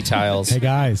like movie tiles. Hey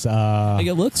guys, Like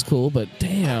it looks cool, but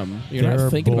damn, you're There are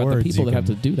not thinking about the boards people you that have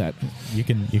to can- do that.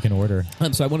 you can order.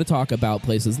 So I want to talk about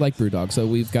places like BrewDog. So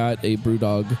we've got a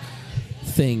BrewDog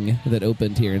thing that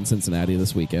opened here in Cincinnati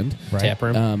this weekend. Right? Tap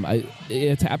room.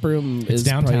 Tap room is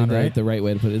downtown, probably right? the right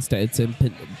way to put it. It's in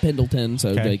Pendleton, so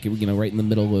Okay. like right in the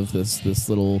middle of this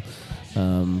little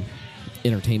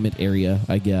entertainment area,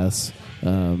 I guess.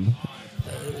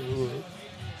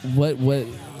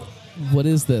 What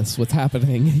is this? What's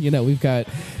happening? We've got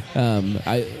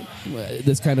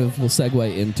this kind of will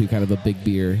segue into kind of a big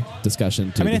beer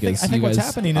discussion too, I mean, I think- because I think you what's guys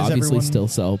happening is obviously everyone- still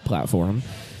sell platform.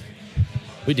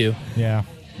 We do. Yeah.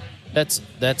 That's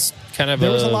kind of There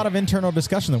was a lot of internal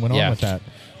discussion that went Yeah. on with that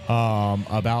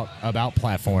about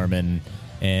platform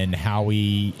and how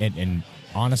we and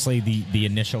honestly the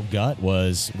initial gut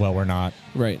was, well, we're not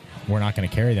Right. going to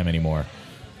carry them anymore.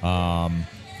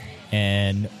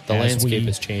 And The as landscape we-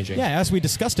 is changing. Yeah, as we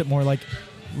discussed it more, like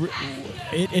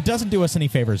it doesn't do us any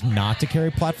favors not to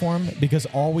carry platform because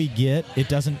all we get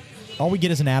is an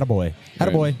attaboy.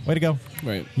 Attaboy, way to go.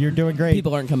 Right. You're doing great.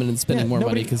 People aren't coming and spending Yeah, more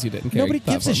nobody- money because you didn't carry Nobody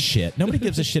gives a platform. shit. Nobody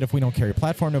gives a shit if we don't carry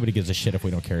platform. Nobody gives a shit if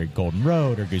we don't carry Golden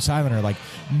Road or Goose Island. Or like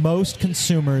most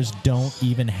consumers don't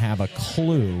even have a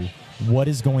clue what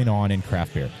is going on in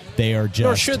craft beer. They are just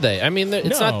Or should they? I mean,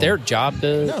 it's No. not their job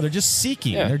to. no, they're just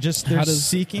seeking. Yeah. They're How does-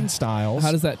 seeking styles.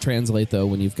 How does that translate though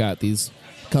when you've got these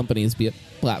companies, be it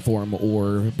Platform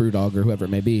or BrewDog or whoever it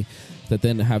may be, that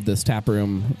then have this tap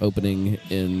room opening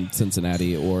in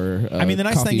Cincinnati or I mean, the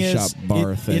nice coffee thing shop is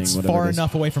bar thing, it's whatever far it is.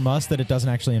 enough away from us that it doesn't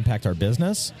actually impact our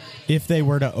business. If they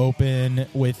were to open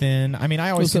within, I mean,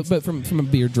 I always But from a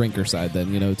beer drinker side,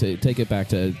 then to take it back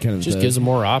to kind of just gives them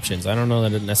more options. I don't know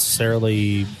that it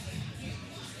necessarily.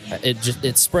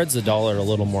 It spreads the dollar a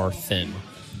little more thin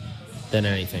than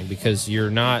anything because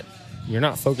you're not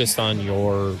focused on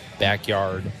your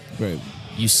backyard. right.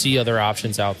 You see other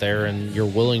options out there, and you're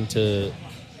willing to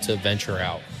venture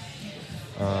out.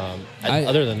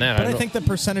 Other than that, But I think the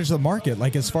percentage of the market,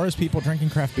 like as far as people drinking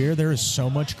craft beer, there is so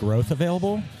much growth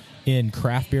available in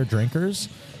craft beer drinkers,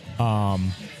 I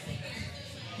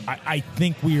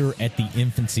think we're at the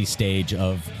infancy stage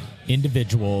of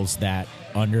individuals that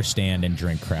understand and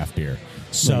drink craft beer.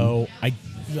 So I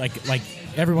like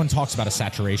everyone talks about a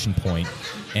saturation point,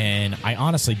 and I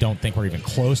honestly don't think we're even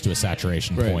close to a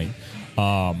saturation point.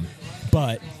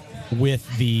 But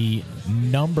with the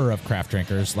number of craft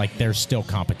drinkers, like there's still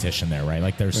competition there, right?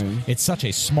 Like there's it's such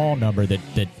a small number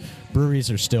that breweries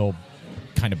are still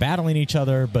kind of battling each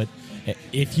other. But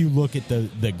if you look at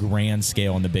the grand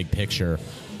scale and the big picture,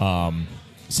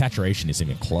 saturation isn't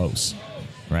even close,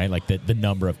 right? Like the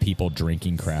number of people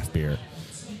drinking craft beer.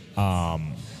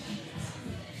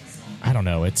 I don't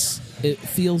know. It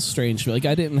feels strange. Like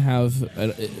I didn't have.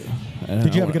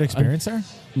 Did you have a good experience there?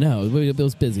 No, it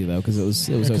was busy though because it was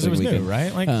new,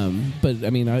 right? Like, but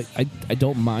I mean, I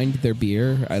don't mind their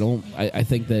beer. I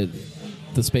think that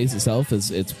the space itself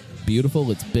it's beautiful.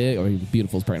 It's big. I mean,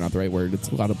 beautiful is probably not the right word. It's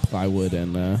a lot of plywood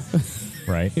and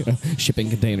right, shipping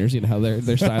containers. You know how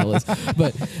their style is.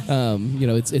 But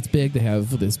it's big. They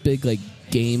have this big like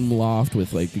game loft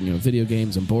with like video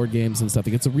games and board games and stuff.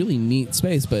 Like, it's a really neat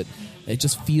space, but it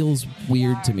just feels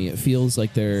weird to me. It feels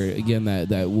like they're again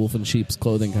that wolf in sheep's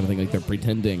clothing kind of thing. Like they're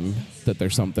pretending that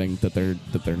they're something that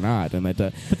they're not, and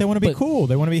that. But they want to be cool.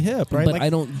 They want to be hip, right? But I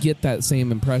don't get that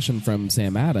same impression from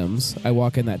Sam Adams. I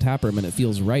walk in that tap room and it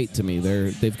feels right to me.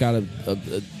 They've got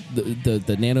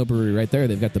the Nano Brewery right there.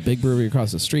 They've got the big brewery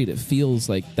across the street. It feels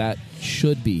like that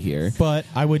should be here. But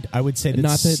I would say that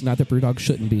not that BrewDog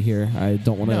shouldn't be here. I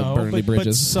don't want to burn any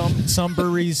bridges. But some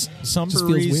breweries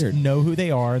know who they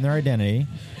are and their identity,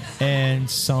 and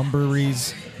some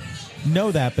breweries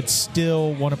know that but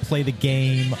still want to play the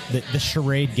game, the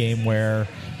charade game where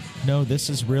no, this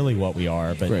is really what we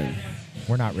are, but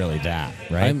we're not really that,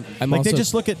 right? I'm like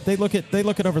also, they look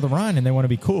at Over the Rhine and they want to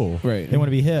be cool, right? They want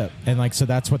to be hip, and like so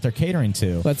that's what they're catering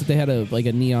to. That's they had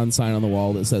a neon sign on the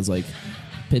wall that says like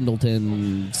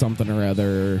Pendleton something or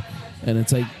other, and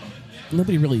it's like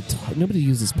nobody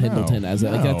uses Pendleton as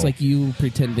like that's like you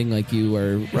pretending like you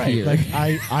are here. Like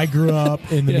I grew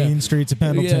up in the mean streets of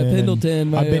Pendleton. Yeah,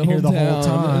 Pendleton. I've been here the whole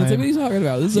time. It's like, what are you talking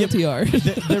about? This is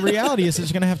OTR. The reality is,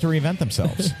 it's going to have to reinvent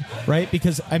themselves, right?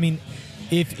 Because I mean,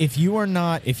 if you are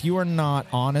not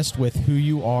honest with who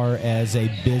you are as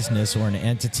a business or an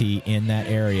entity in that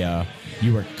area,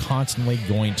 you are constantly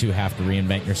going to have to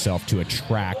reinvent yourself to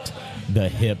attract the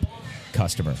hip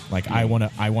customer. Like I want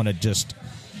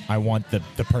the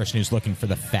person who's looking for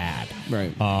the fad,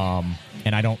 right?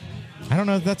 And I don't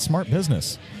know that that's smart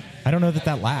business. I don't know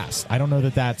that lasts. I don't know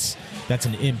that that's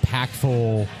an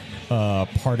impactful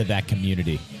part of that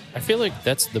community. I feel like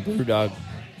that's the BrewDog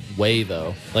way,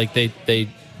 though. Like they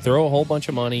throw a whole bunch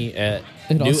of money at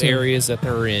new areas that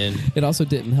they're in. It also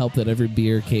didn't help that every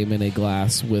beer came in a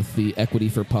glass with the Equity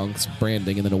for Punks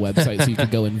branding and then a website so you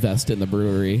could go invest in the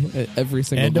brewery. Every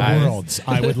single End of worlds.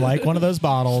 I would like one of those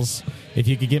bottles. If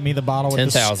you could get me the bottle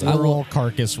with the squirrel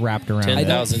carcass wrapped around it. I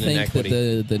don't think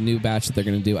that the new batch that they're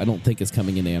going to do, I don't think is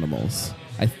coming in animals.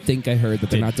 I think I heard that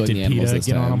they're not doing the animals PETA this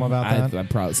get time. on them about that? I'm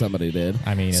proud somebody did.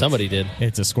 I mean, somebody did.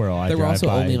 It's a squirrel. There were also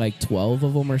only like 12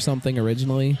 of them or something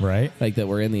originally, right? Like that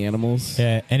were in the animals.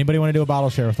 Yeah. Anybody want to do a bottle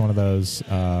share with one of those?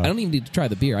 I don't even need to try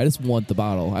the beer. I just want the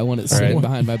bottle. I want it sitting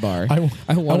behind my bar. I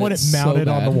want it mounted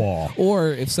so on the wall. Or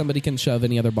if somebody can shove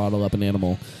any other bottle up an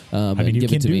animal, I mean, and you give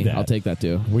can it to do me, that. I'll take that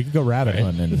too. We could go rabbit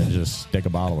hunting and just stick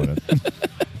a bottle in it.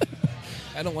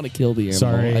 I don't want to kill the animal.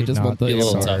 Sorry, I just want the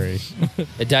animal. sorry.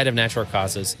 It died of natural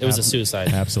causes. It was a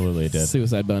suicide. Absolutely, it did.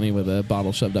 Suicide bunny with a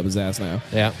bottle shoved up his ass now.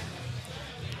 Yeah.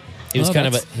 He was kind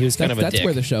of a dick. That's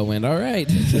where the show went. All right.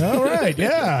 All right,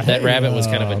 yeah. That rabbit was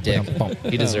kind of a dick.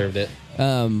 He deserved it.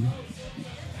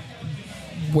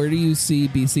 Where do you see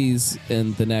BC's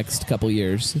in the next couple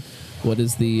years? What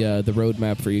is the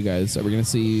roadmap for you guys? Are we going to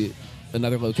see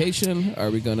another location? Are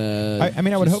we going to... I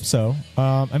mean, I would hope so.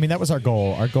 I mean, that was our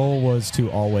goal. Our goal was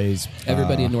to always...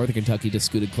 Everybody in Northern Kentucky just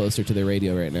scooted closer to their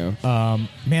radio right now.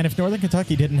 Man, if Northern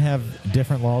Kentucky didn't have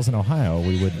different laws in Ohio,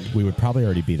 we would probably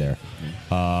already be there.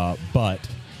 But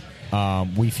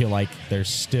we feel like there's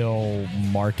still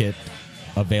market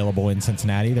available in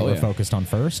Cincinnati that we're focused on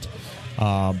first.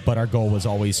 But our goal was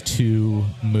always to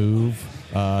move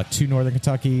to Northern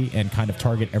Kentucky and kind of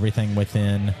target everything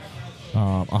within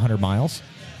 100 miles.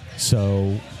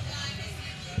 So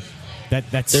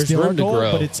that's There's still our room to goal,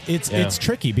 grow. but it's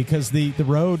tricky because the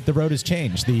road has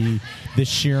changed. The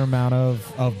sheer amount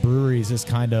of breweries is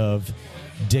kind of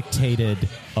dictated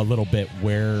a little bit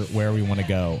where we want to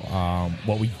go.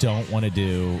 What we don't want to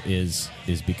do is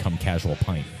become casual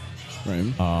pint.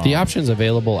 Right. The options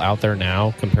available out there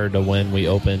now compared to when we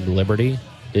opened Liberty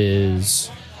is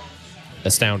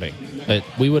astounding. But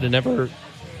we would have never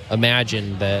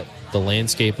imagined that the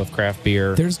landscape of craft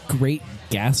beer. There's great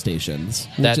gas stations,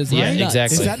 which That- is yeah, nuts.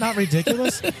 exactly. Is that not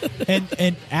ridiculous?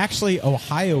 and actually,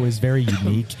 Ohio is very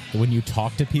unique when you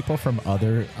talk to people from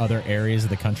other areas of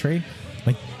the country.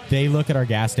 Like, they look at our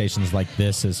gas stations like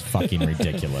this is fucking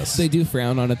ridiculous. They do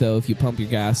frown on it though if you pump your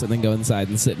gas and then go inside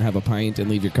and sit and have a pint and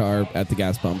leave your car at the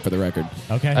gas pump. For the record,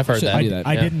 Okay, I've heard Shouldn't that. do that.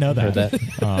 I Yeah, didn't know heard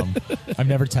that. I've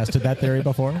never tested that theory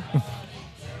before.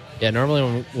 Yeah,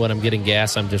 normally when I'm getting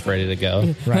gas, I'm just ready to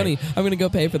go. Right. honey, I'm gonna go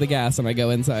pay for the gas, and I go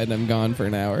inside and I'm gone for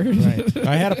an hour. Right.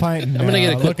 I had a pint. And, I'm gonna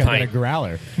get a quick look, I got pint. a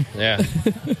growler. Yeah,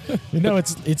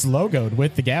 It's logoed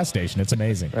with the gas station. It's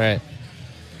amazing. right.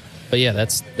 But yeah,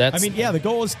 that's. I mean, yeah, the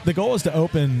goal is to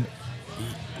open.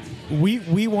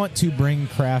 We want to bring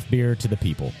craft beer to the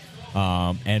people,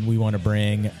 and we want to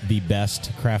bring the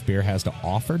best craft beer has to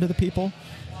offer to the people,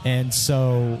 and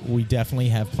so we definitely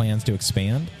have plans to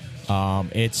expand.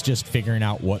 It's just figuring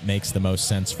out what makes the most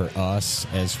sense for us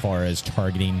as far as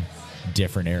targeting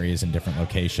different areas and different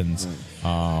locations.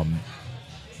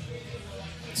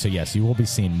 So yes, you will be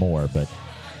seeing more, but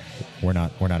we're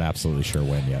not absolutely sure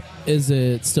when yet. Is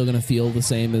it still going to feel the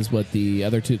same as what the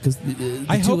other two? Because the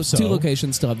I two, hope so. two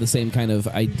locations still have the same kind of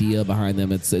idea behind them.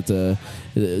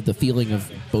 The feeling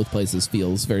of both places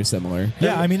feels very similar.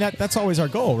 Yeah, I mean that's always our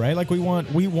goal, right? Like we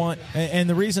want, and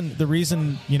the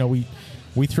reason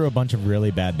we threw a bunch of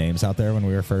really bad names out there when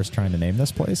we were first trying to name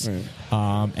this place,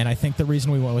 Right. and I think the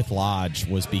reason we went with Lodge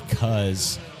was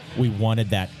because we wanted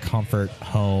that comfort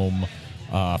home,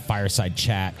 fireside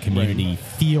chat community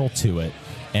feel to it,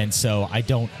 and so I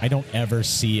don't ever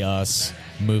see us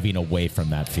moving away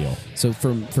from that feel. So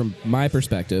from my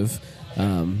perspective,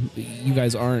 you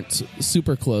guys aren't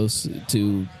super close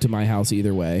to my house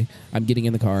either way. I'm getting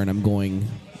in the car and I'm going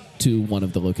to one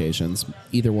of the locations.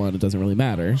 Either one, it doesn't really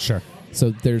matter. Sure.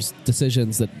 So there's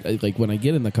decisions that, like, when I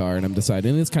get in the car and I'm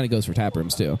deciding, and this kind of goes for tap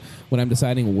rooms too. When I'm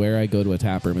deciding where I go to a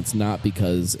tap room, it's not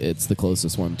because it's the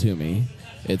closest one to me.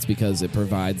 It's because it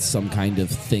provides some kind of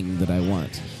thing that I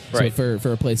want. Right. So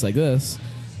for a place like this,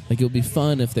 like, it would be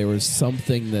fun if there was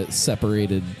something that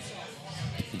separated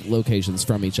locations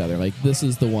from each other. Like, this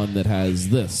is the one that has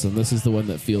this, and this is the one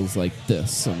that feels like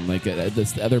this, and like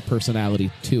this other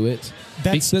personality to it.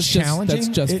 That's challenging. That's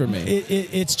just for me.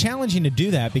 It's challenging to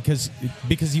do that because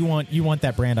you want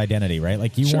that brand identity, right?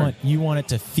 Like you Sure. want it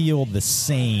to feel the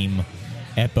same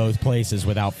at both places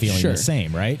without feeling Sure. the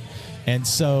same, right? And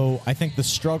so I think the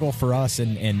struggle for us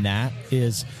in that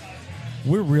is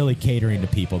we're really catering to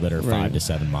people that are 5 Right. to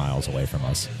 7 miles away from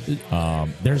us.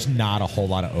 There's not a whole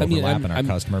lot of I mean, overlap in our I'm-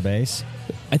 customer base.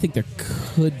 I think there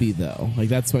could be, though. Like,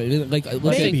 that's what, like, let's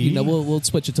Maybe. think, we'll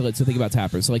switch it to think about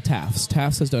tappers. So, like, Taft's.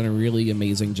 Taft's has done a really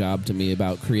amazing job to me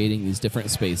about creating these different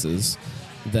spaces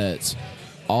that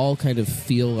all kind of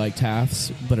feel like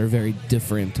Taft's, but are very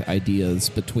different ideas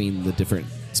between the different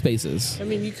spaces. I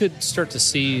mean, you could start to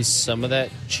see some of that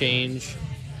change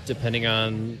depending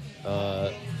on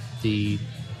the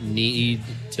need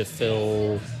to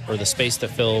fill or the space to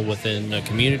fill within a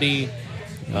community.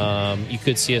 You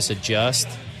could see us adjust.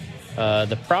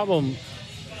 The problem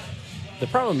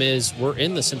is we're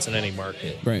in the Cincinnati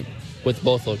market Right. with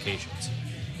both locations.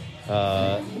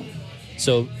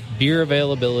 So beer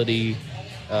availability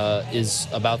is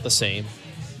about the same.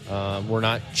 We're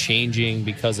not changing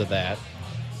because of that.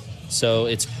 So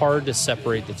it's hard to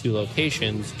separate the two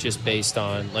locations just based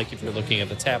on, like, if you're looking at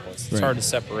the tap list, it's Right. hard to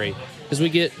separate because we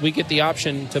get the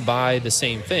option to buy the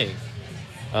same thing.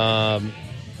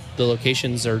 The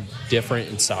locations are different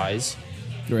in size.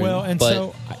 Right. Well, and But-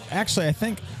 so actually, I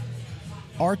think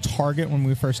our target when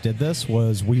we first did this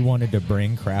was we wanted to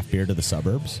bring craft beer to the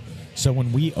suburbs. So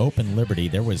when we opened Liberty,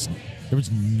 there was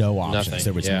no options. Nothing,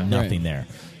 There was yeah. nothing there.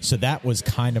 So that was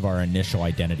kind of our initial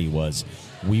identity was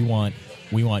we want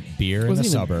beer in the Wasn't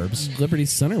even- suburbs. Liberty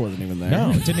Center wasn't even there.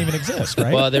 No, it didn't even exist,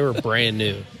 right? Well, they were brand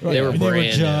new. They were Right.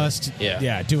 brand new. just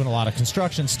Yeah. doing a lot of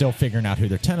construction, still figuring out who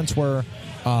their tenants were.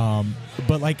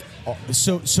 But like,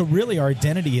 so really, our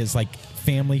identity is like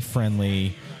family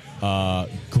friendly,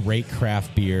 great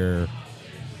craft beer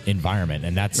environment,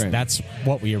 and that's Right.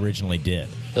 what we originally did.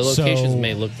 The locations So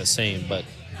may look the same, but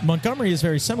Montgomery is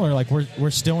very similar. Like we're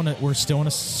still in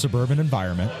a suburban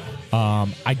environment.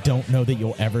 I don't know that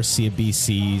you'll ever see a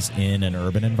BC's in an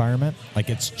urban environment. Like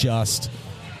it's just.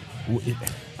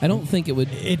 I don't think it would.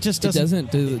 It just It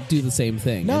doesn't- doesn't do the same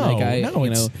thing. No, And, like, no, you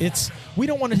know, it's we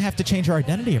don't want to have to change our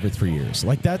identity every 3 years.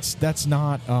 Like that's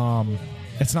not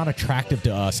it's not attractive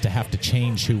to us to have to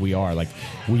change who we are. Like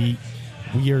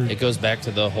it goes back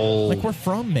to the whole, like, we're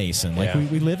from Mason. Like, Yeah.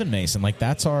 we live in Mason. Like,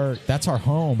 that's our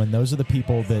home, and those are the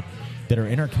people that are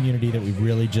in our community that we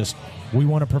really just, we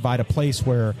want to provide a place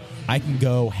where I can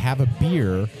go have a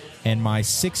beer and my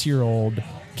 6-year-old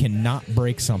cannot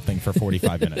break something for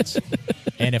 45 minutes.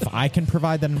 And if I can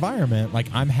provide that environment, like,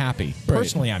 I'm happy. Right.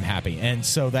 Personally, I'm happy. And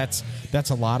so that's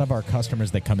a lot of our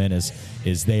customers that come in is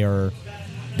they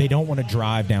don't want to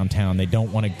drive downtown. They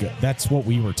don't want to go. That's what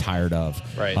we were tired of.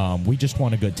 Right. We just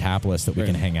want a good tap list that we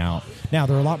can hang out. Now,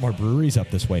 there are a lot more breweries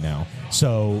up this way now.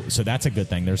 So that's a good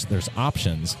thing. There's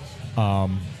options.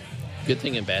 good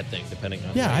thing and bad thing depending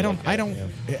on. Yeah,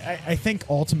 I think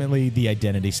ultimately the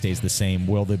identity stays the same.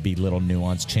 Will there be little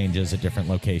nuance changes at different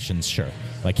locations? Sure.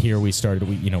 Like here we've got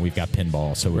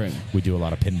pinball, so we do a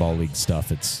lot of pinball league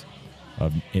stuff. It's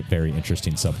a very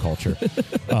interesting subculture.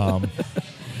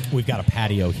 We've got a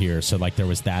patio here, so like there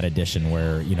was that addition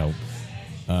where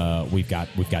we've got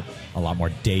a lot more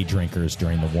day drinkers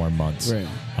during the warm months.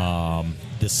 Right.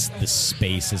 This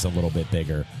space is a little bit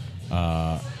bigger,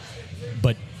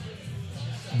 but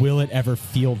will it ever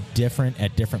feel different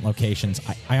at different locations?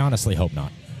 I honestly hope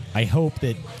not. I hope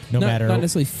that not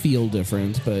necessarily feel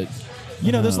different, but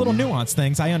there's little nuance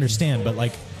things. I understand, but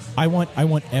like I want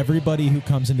everybody who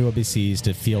comes into OBCs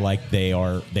to feel like they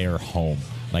are home.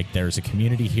 Like there's a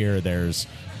community here. There's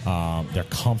they're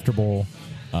comfortable.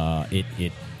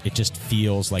 It just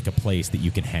feels like a place that you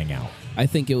can hang out. I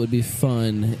think it would be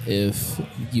fun if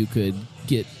you could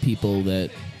get people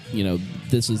that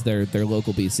this is their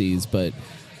local BCs, but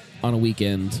on a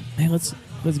weekend, hey, let's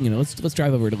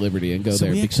drive over to Liberty and go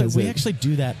there. We actually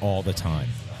do that all the time.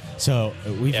 So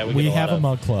we have a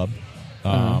mug club.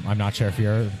 I'm not sure if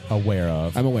you're aware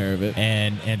of. I'm aware of it.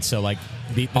 And so like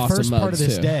the awesome first part of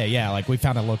this too. day, like we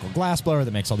found a local glassblower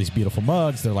that makes all these beautiful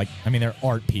mugs. They're they're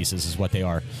art pieces is what they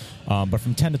are. But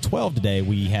from 10 to 12 today,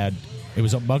 it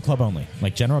was a mug club only.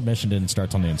 Like general admission didn't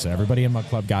start till noon, so everybody in mug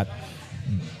club got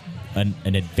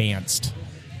an advanced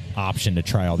option to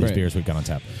try all these beers we've got on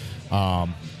tap.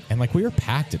 And like we were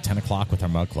packed at 10 o'clock with our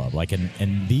mug club. Like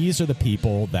and these are the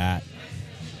people that,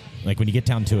 like when you get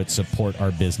down to it, support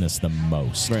our business the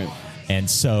most. Right. And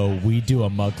so we do a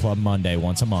Mug Club Monday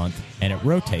once a month, and it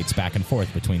rotates back and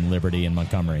forth between Liberty and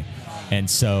Montgomery. And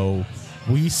so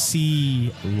we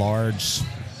see large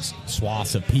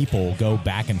swaths of people go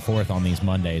back and forth on these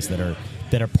Mondays that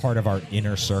are part of our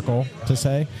inner circle, to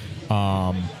say.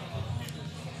 And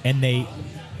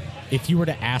if you were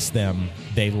to ask them,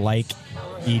 they like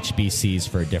each BCs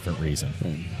for a different reason.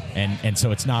 Right. And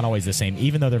so it's not always the same,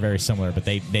 even though they're very similar, but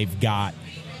they've got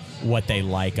what they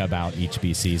like about each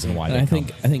BCs and why they come.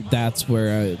 I think that's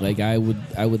where I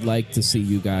would like to see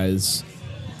you guys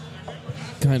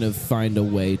kind of find a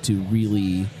way to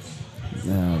really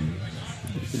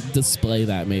display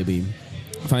that, maybe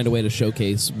find a way to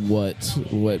showcase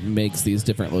what makes these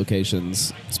different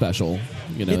locations special.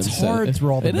 It's hard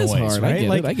through all the noise, is hard.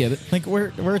 right? I get it. Like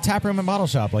we're a tap room and bottle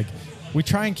shop. Like we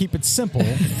try and keep it simple,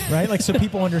 right? Like so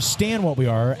people understand what we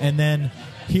are, and then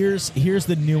here's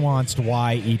the nuanced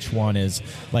why each one is.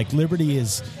 Like Liberty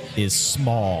is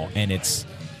small and it's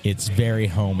very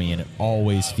homey and it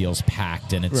always feels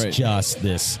packed and it's just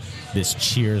this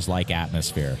Cheers like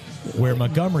atmosphere. Where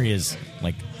Montgomery is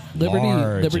like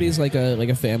Liberty is like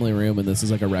a family room, and this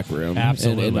is like a rec room.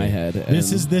 Absolutely, in my head.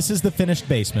 This is the finished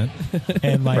basement,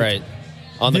 and like right.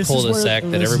 On the cul-de-sac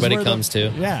that everybody comes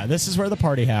to. Yeah, this is where the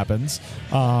party happens.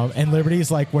 And Liberty is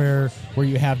like where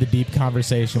you have the deep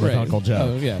conversation with Uncle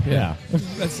Joe. Oh, yeah.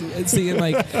 See,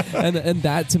 and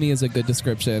that to me is a good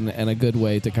description and a good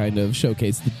way to kind of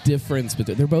showcase the difference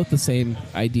between. They're both the same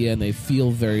idea and they feel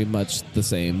very much the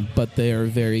same, but they are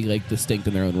very like distinct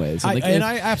in their own ways.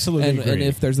 I absolutely agree. And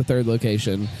if there's a third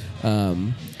location, how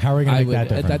are we going to make that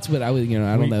different? That's what I would.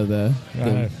 I don't know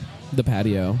the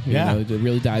patio, to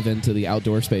really dive into the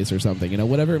outdoor space or something,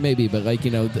 whatever it may be, but like,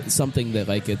 something that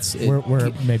like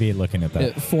we're maybe looking at that.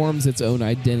 It forms its own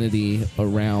identity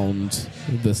around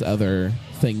this other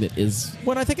thing that is.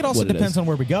 Well, I think it also depends on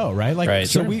where we go, right? Like, right.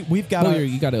 So we've got.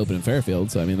 You got to open in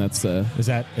Fairfield, so I mean that's. Is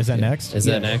that next? Is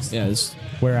that next? Yeah.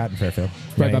 Where at in Fairfield?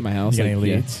 Right by my house. You got any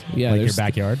leads? Yeah, like your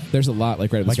backyard. There's a lot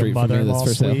like right up the street from me that's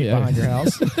for sale. Yeah. Behind your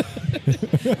house.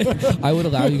 I would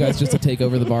allow you guys just to take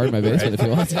over the bar in my basement if you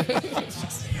want to.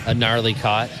 A gnarly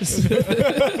cot. It's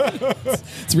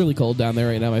really cold down there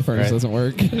right now. My furnace doesn't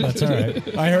work. That's all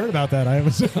right. I heard about that. I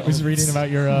was reading about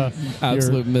your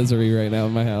absolute misery right now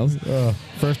in my house.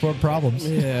 First world problems.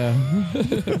 Yeah.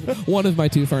 One of my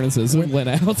two furnaces went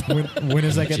out. When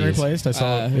is that getting replaced? I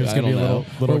saw it was going to be a little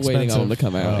We're expensive. waiting on them to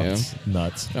come out. It's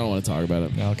nuts. I don't want to talk about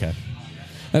it. Okay.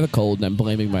 I have a cold, and I'm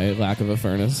blaming my lack of a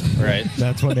furnace. Right.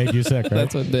 That's what made you sick, right?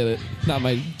 That's what did it. Not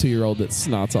my 2-year-old that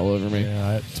snots all over me.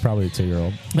 Yeah, it's probably a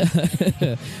 2-year-old.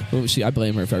 Well, I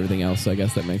blame her for everything else, so I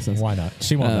guess that makes sense. Why not?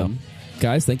 She won't know.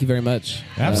 Guys, thank you very much.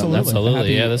 Absolutely.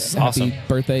 Absolutely. Yeah, this is awesome. Happy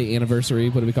birthday, anniversary.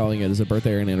 What are we calling it? Is it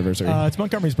birthday or an anniversary? It's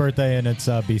Montgomery's birthday, and it's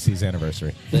BC's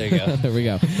anniversary. There you go. There we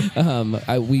go.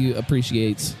 We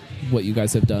appreciate what you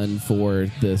guys have done for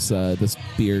this this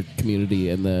beer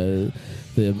community and the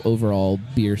overall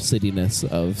beer cityness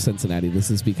of Cincinnati. This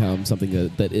has become something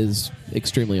that is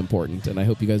extremely important, and I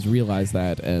hope you guys realize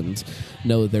that and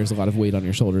know that there's a lot of weight on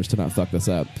your shoulders to not fuck this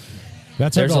up.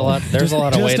 That's our goal. There's a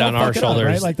lot of weight on our shoulders,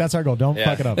 right? Like that's our goal. Don't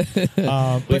fuck it up.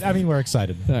 But I mean, we're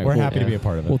excited. Right, we're happy to be a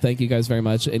part of it. Well, thank you guys very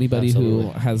much. Anybody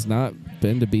Absolutely. who has not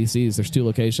been to BC's, there's 2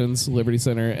 locations: Liberty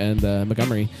Center and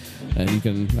Montgomery, and you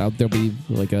can. There'll be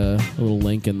like a little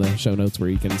link in the show notes where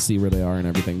you can see where they are and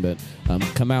everything. But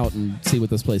come out and see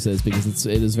what this place is, because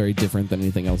it is very different than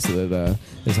anything else that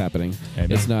is happening.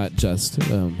 Amen. It's not just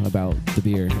about the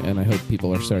beer, and I hope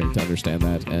people are starting to understand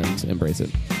that and embrace it.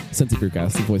 Cincy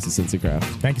Brewcast, the voice of Cincy Craft.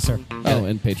 Thank you, sir. Oh,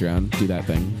 and Patreon. Do that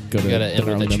thing. Go to gotta end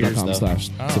with a cheers, though.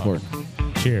 thenarlygnome.com/support.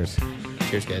 Cheers.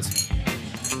 Cheers, guys.